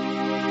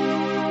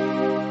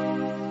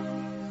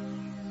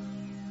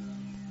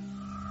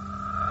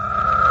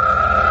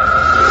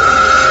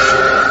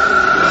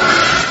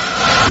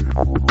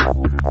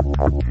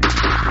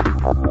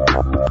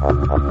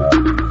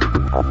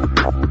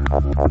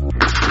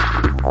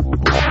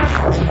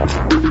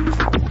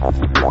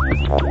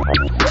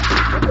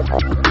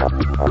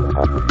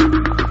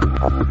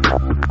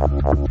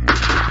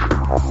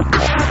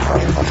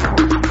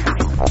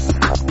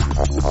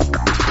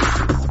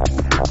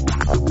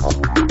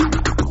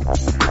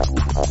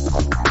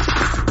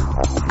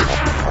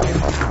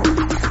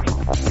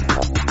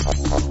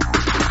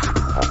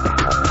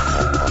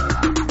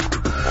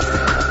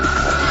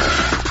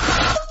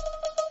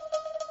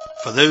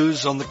 For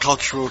those on the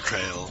cultural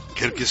trail,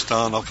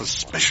 Kyrgyzstan offers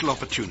special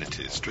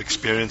opportunities to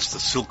experience the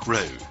Silk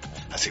Road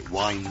as it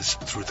winds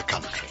through the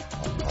country.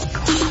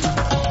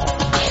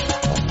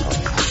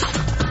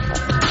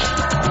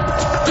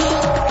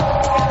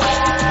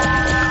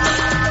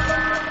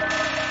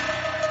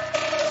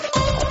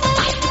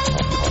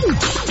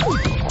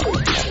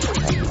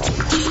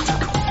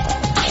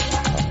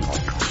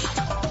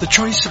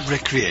 choice of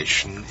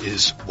recreation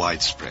is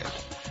widespread,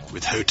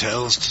 with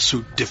hotels to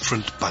suit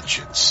different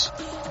budgets.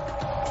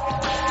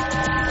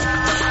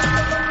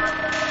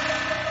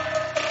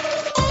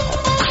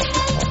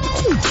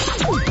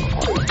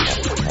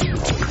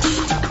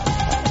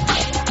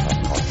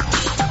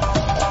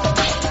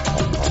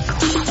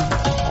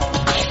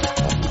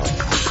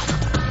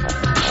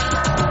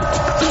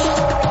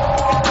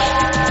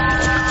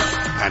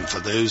 For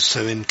those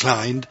so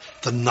inclined,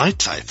 the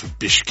nightlife of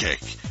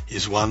Bishkek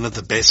is one of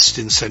the best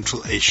in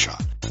Central Asia.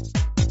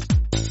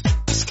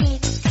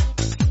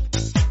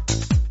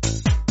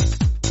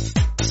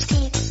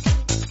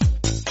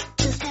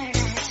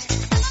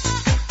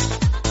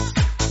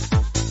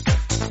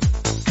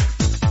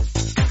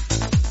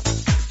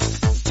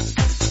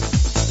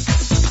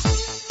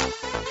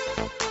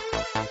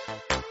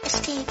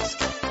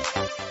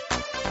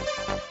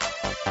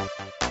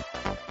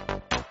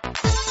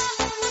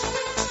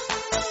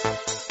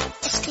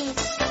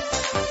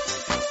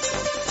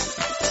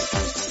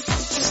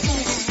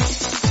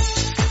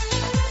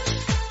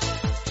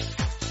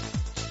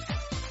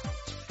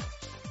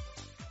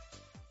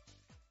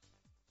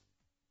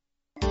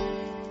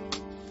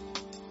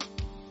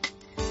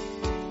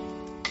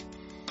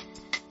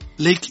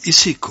 Lake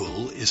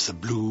Issyk-Kul is the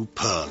blue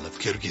pearl of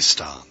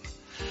Kyrgyzstan,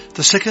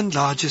 the second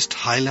largest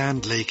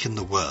highland lake in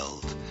the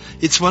world.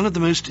 It's one of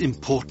the most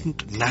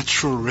important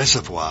natural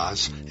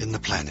reservoirs in the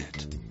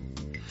planet.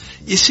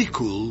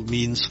 Issyk-Kul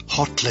means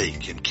hot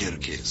lake in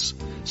Kyrgyz,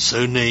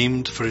 so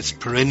named for its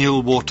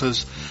perennial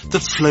waters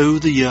that flow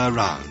the year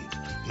round,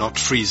 not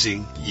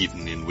freezing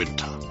even in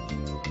winter.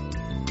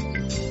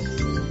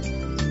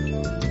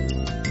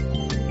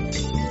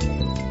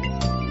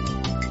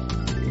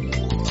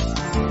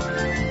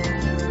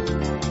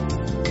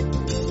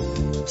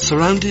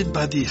 Surrounded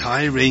by the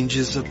high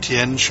ranges of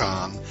Tian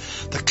Shan,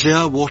 the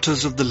clear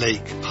waters of the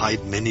lake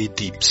hide many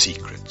deep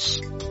secrets.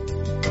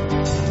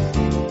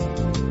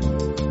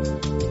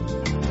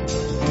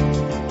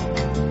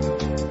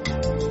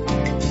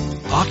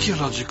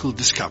 Archaeological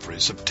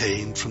discoveries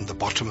obtained from the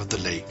bottom of the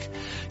lake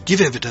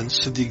give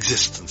evidence of the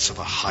existence of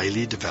a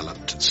highly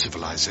developed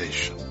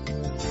civilization.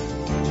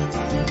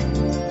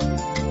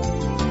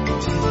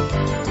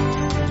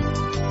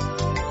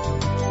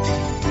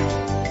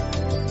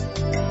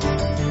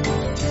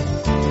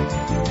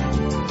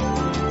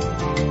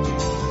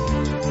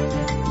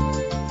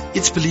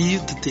 It's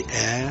believed that the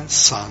air,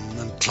 sun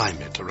and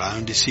climate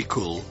around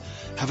Issyk-Kul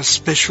have a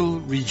special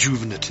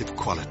rejuvenative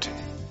quality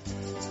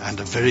and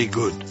are very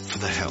good for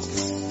the health.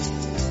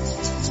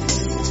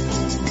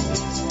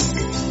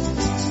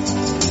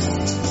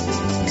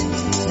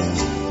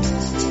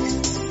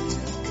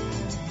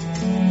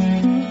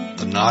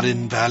 The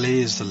Narin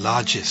Valley is the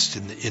largest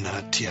in the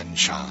inner Tian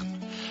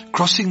Shan,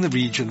 crossing the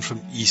region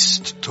from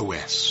east to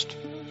west.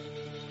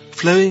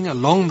 Flowing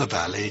along the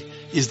valley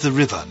is the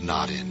river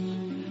Narin.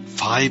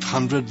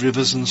 500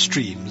 rivers and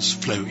streams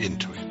flow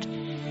into it.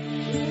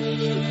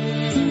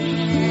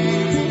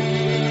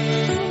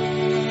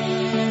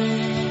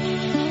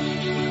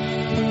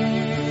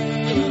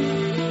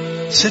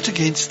 Set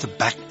against the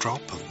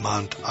backdrop of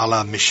Mount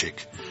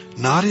Ala-Mishik,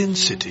 Narin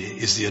city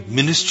is the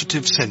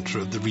administrative center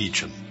of the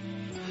region.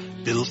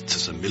 Built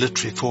as a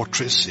military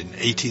fortress in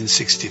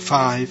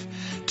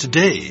 1865,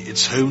 today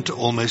it's home to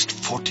almost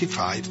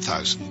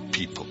 45,000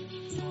 people.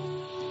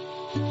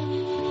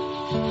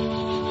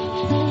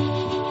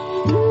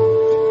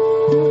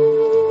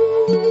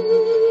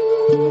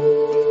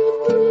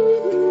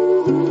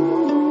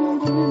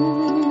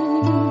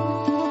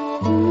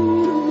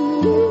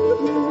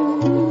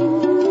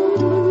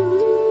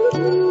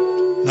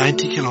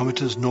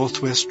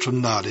 Northwest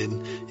from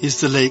Narin is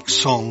the lake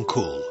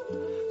Song-Kul,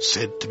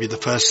 said to be the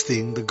first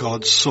thing the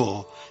gods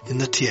saw in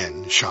the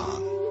Tian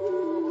Shan.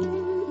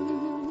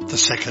 The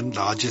second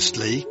largest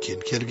lake in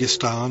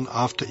Kyrgyzstan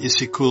after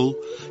Issyk-Kul,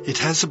 it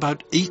has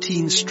about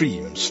 18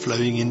 streams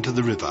flowing into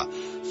the river,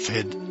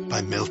 fed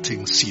by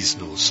melting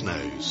seasonal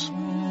snows.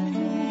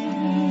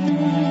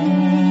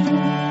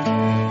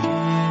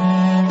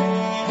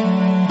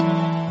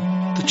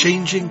 The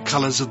changing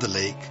colors of the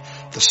lake,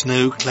 the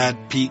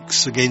snow-clad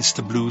peaks against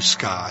the blue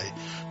sky,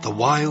 the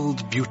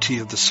wild beauty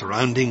of the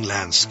surrounding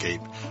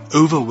landscape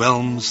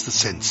overwhelms the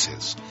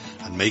senses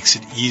and makes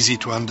it easy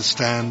to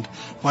understand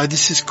why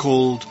this is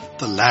called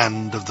the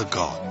land of the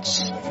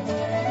gods.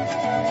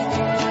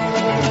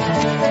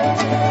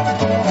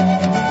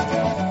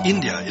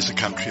 India is a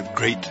country of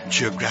great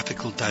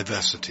geographical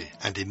diversity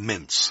and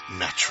immense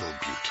natural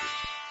beauty.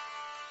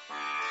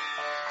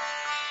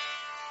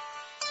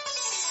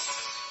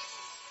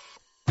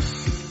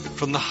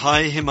 From the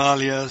high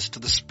Himalayas to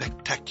the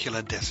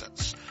spectacular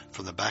deserts,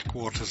 from the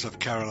backwaters of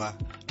Kerala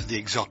to the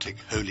exotic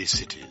holy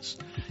cities,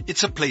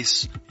 it's a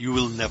place you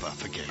will never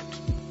forget.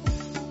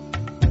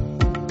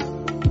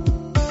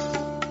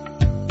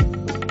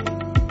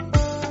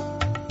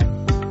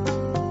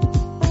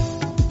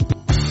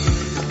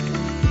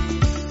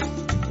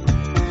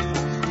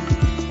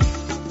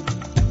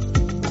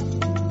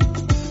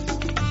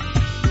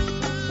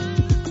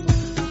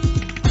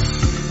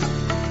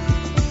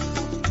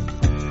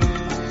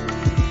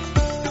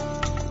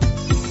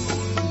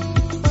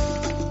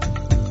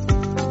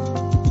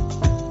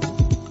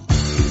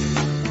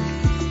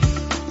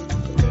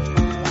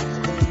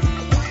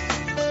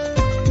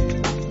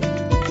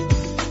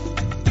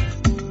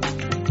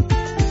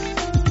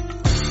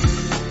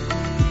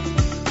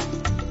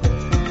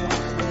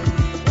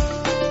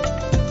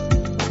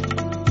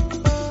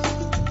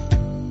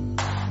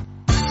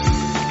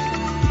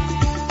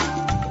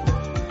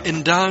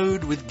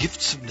 Endowed with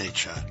gifts of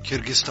nature,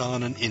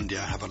 Kyrgyzstan and India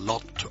have a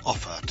lot to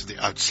offer to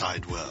the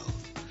outside world.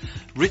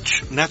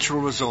 Rich natural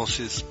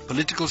resources,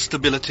 political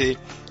stability,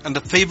 and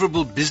a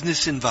favorable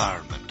business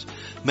environment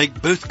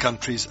make both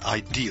countries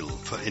ideal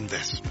for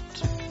investment.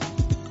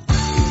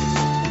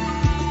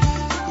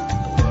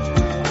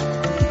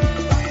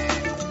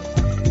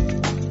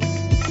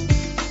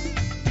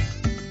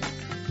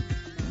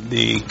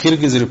 The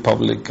Kyrgyz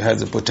Republic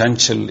has a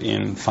potential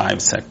in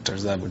 5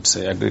 sectors, I would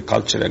say: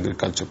 agriculture,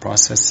 agriculture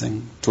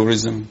processing,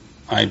 tourism,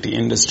 IT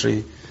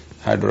industry,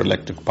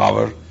 hydroelectric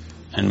power,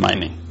 and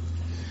mining.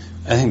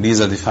 I think these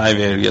are the 5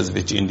 areas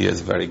which India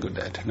is very good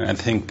at. And I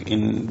think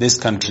in this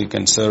country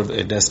can serve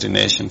a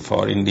destination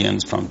for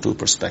Indians from 2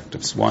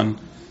 perspectives. 1,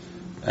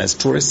 as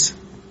tourists,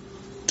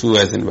 2,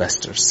 as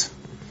investors.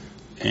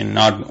 And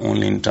not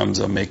only in terms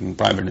of making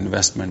private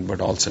investment,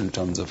 but also in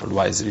terms of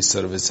advisory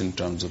service, in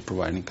terms of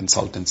providing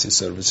consultancy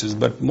services,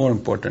 but more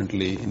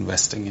importantly,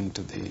 investing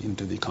into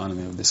the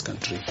economy of this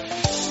country.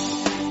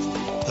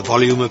 The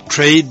volume of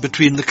trade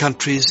between the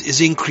countries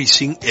is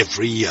increasing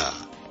every year.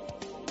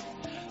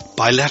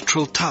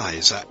 Bilateral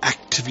ties are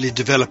actively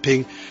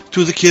developing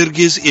through the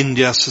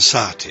Kyrgyz-India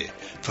Society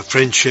for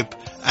friendship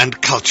and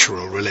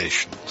cultural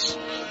relations.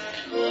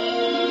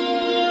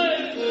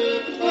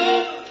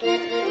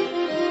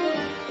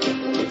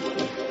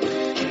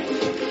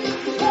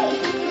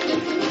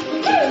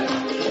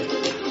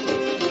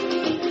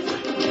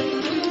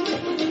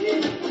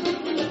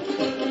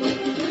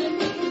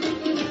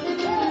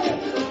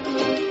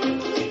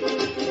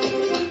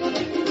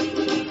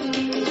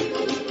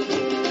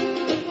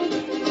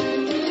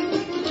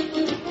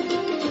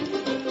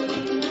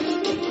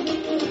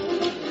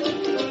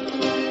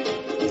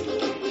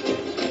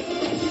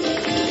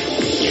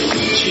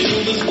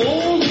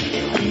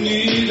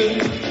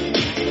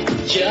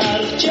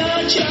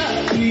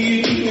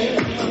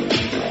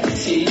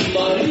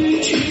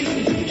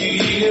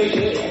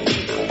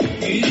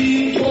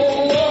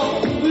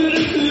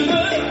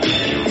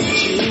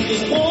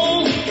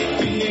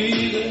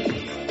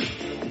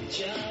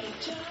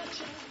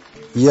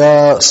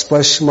 Я с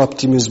большим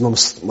оптимизмом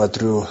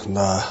смотрю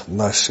на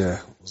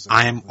наши...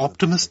 I am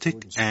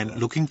optimistic and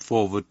looking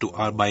forward to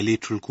our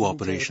bilateral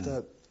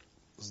cooperation.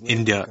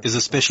 India is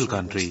a special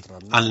country,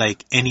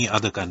 unlike any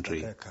other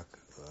country.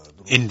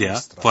 India,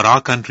 for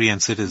our country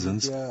and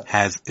citizens,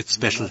 has its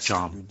special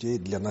charm.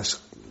 In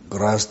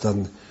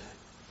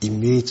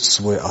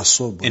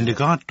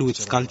regard to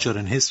its culture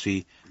and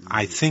history,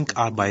 I think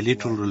our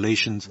bilateral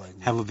relations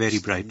have a very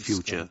bright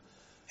future,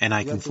 and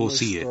I can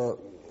foresee it.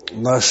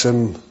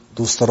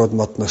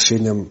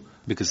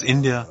 Because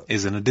India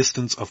is in a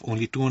distance of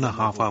only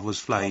 2.5 hours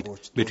flight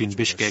between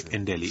Bishkek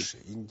and Delhi,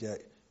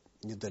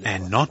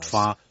 and not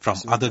far from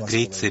other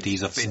great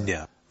cities of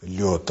India.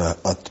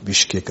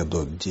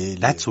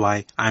 That's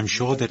why I'm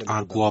sure that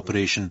our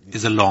cooperation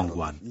is a long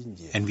one,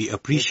 and we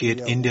appreciate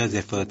India's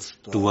efforts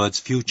towards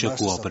future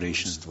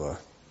cooperation.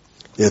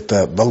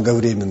 Это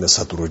долговременное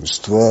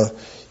сотрудничество,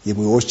 и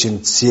мы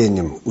очень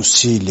ценим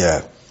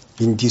усилия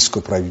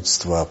индийского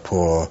правительства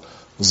по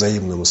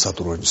взаимному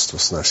сотрудничеству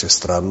с нашей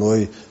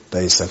страной,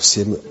 да и со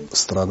всеми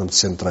странами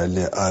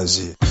Центральной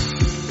Азии.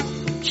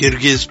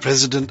 Kyrgyz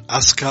President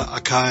Askar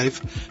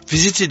Akayev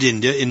visited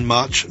India in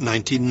March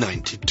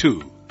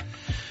 1992.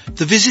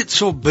 The visit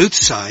saw both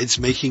sides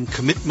making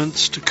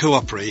commitments to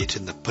cooperate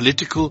in the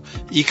political,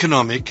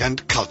 economic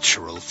and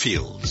cultural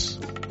fields.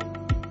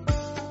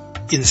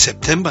 In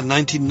September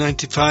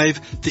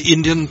 1995, the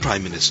Indian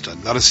Prime Minister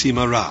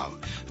Narasimha Rao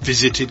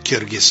visited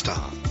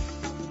Kyrgyzstan.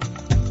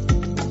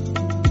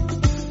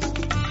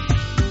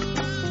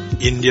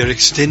 India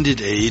extended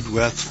aid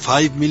worth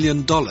 $5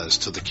 million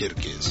to the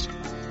Kyrgyz.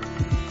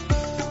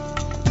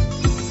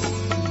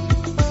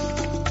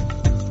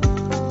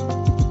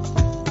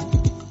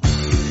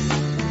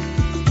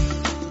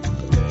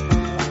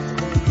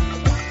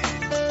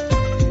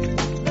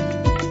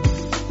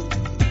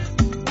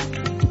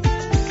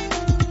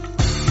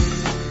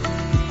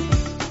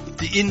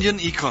 The Indian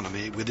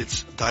economy, with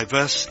its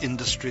diverse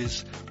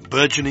industries,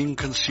 burgeoning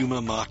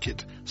consumer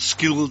market,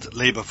 skilled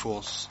labor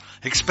force,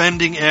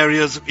 expanding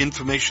areas of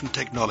information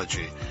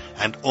technology,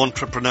 and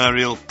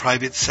entrepreneurial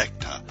private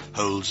sector,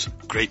 holds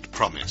great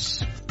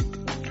promise.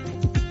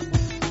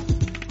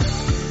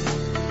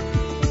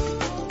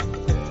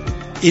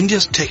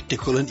 India's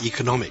technical and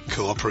economic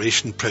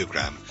cooperation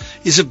program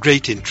is of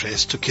great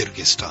interest to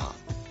Kyrgyzstan.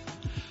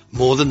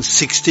 More than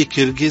 60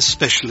 Kyrgyz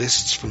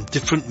specialists from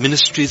different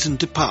ministries and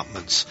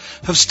departments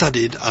have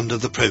studied under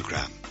the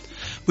program,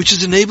 which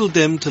has enabled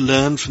them to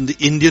learn from the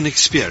Indian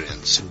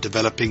experience in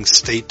developing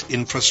state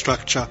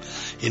infrastructure,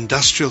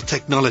 industrial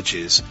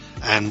technologies,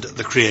 and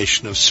the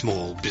creation of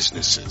small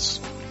businesses.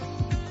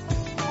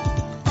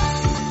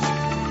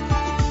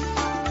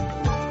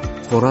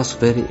 For us,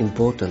 very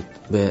important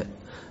were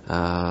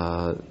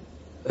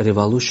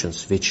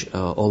revolutions which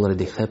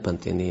already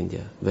happened in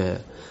India, were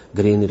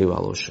Green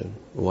Revolution,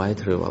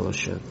 White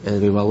Revolution, and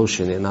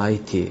revolution in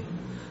IT.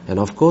 And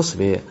of course,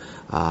 we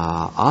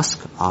ask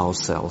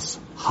ourselves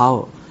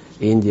how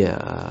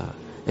India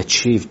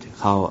achieved,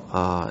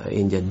 how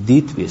India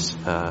did these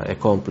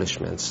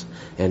accomplishments,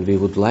 and we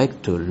would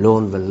like to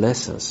learn the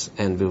lessons,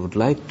 and we would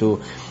like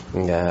to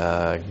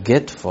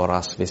get for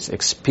us this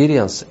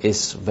experience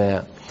is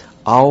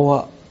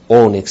our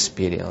own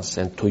experience,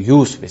 and to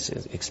use this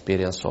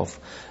experience of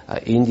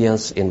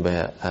Indians in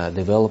the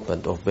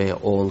development of their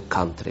own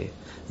country.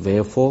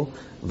 Therefore,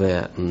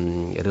 the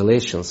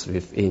relations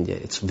with India,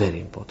 it's very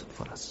important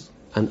for us.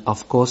 And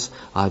of course,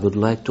 I would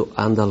like to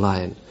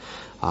underline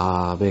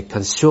the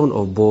concern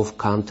of both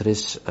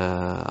countries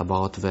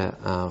about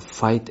the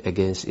fight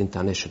against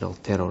international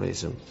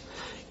terrorism.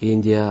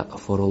 India,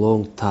 for a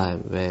long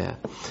time,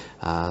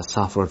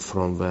 suffered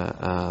from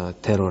the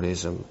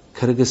terrorism.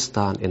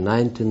 Kyrgyzstan in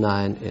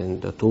 1999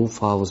 and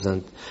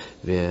 2000,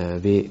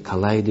 we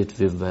collided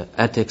with the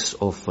attacks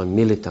of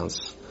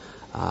militants,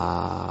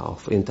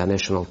 of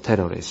international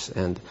terrorists.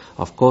 And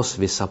of course,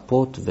 we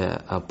support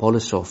the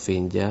policy of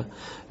India,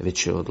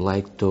 which would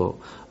like to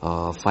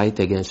fight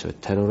against the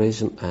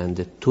terrorism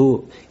and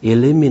to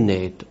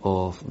eliminate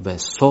of the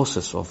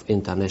sources of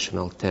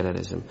international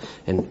terrorism.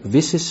 And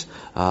this is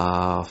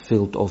a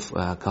field of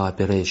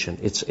cooperation.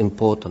 It's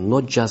important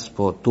not just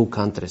for two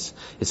countries.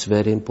 It's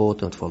very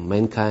important for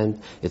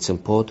mankind. It's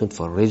important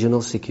for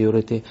regional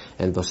security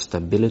and the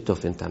stability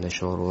of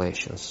international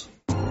relations.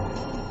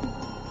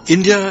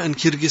 India and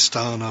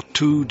Kyrgyzstan are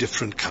two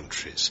different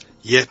countries,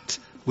 yet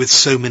with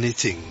so many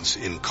things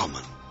in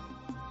common.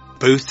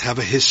 Both have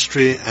a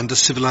history and a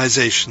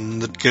civilization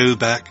that go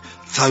back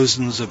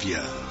thousands of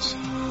years.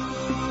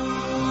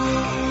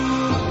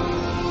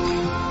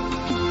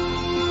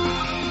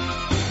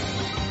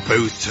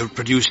 Both have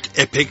produced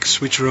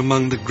epics which are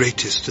among the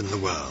greatest in the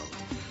world,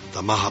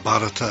 the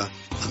Mahabharata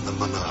and the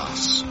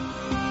Manas.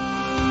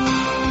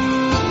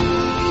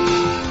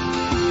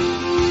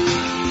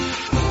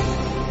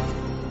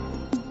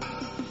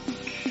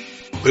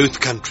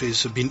 Both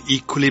countries have been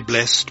equally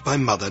blessed by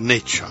Mother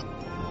Nature.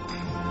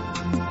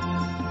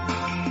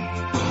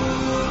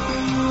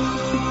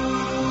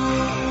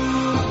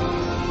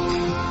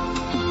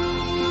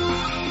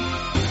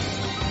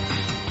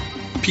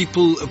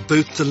 People of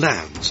both the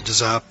lands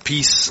desire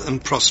peace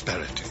and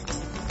prosperity.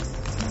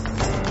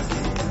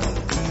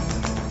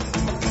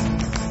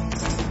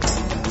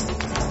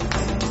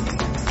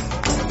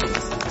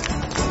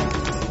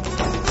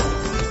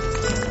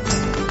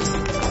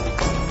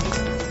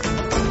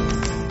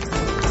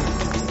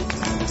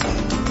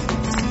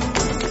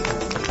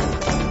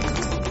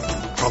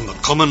 From the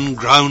common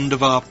ground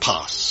of our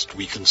past,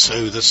 we can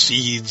sow the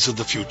seeds of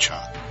the future.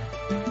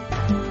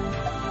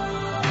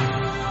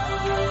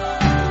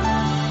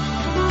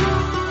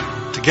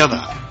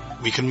 Together,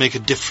 we can make a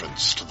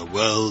difference to the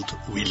world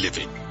we live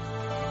in.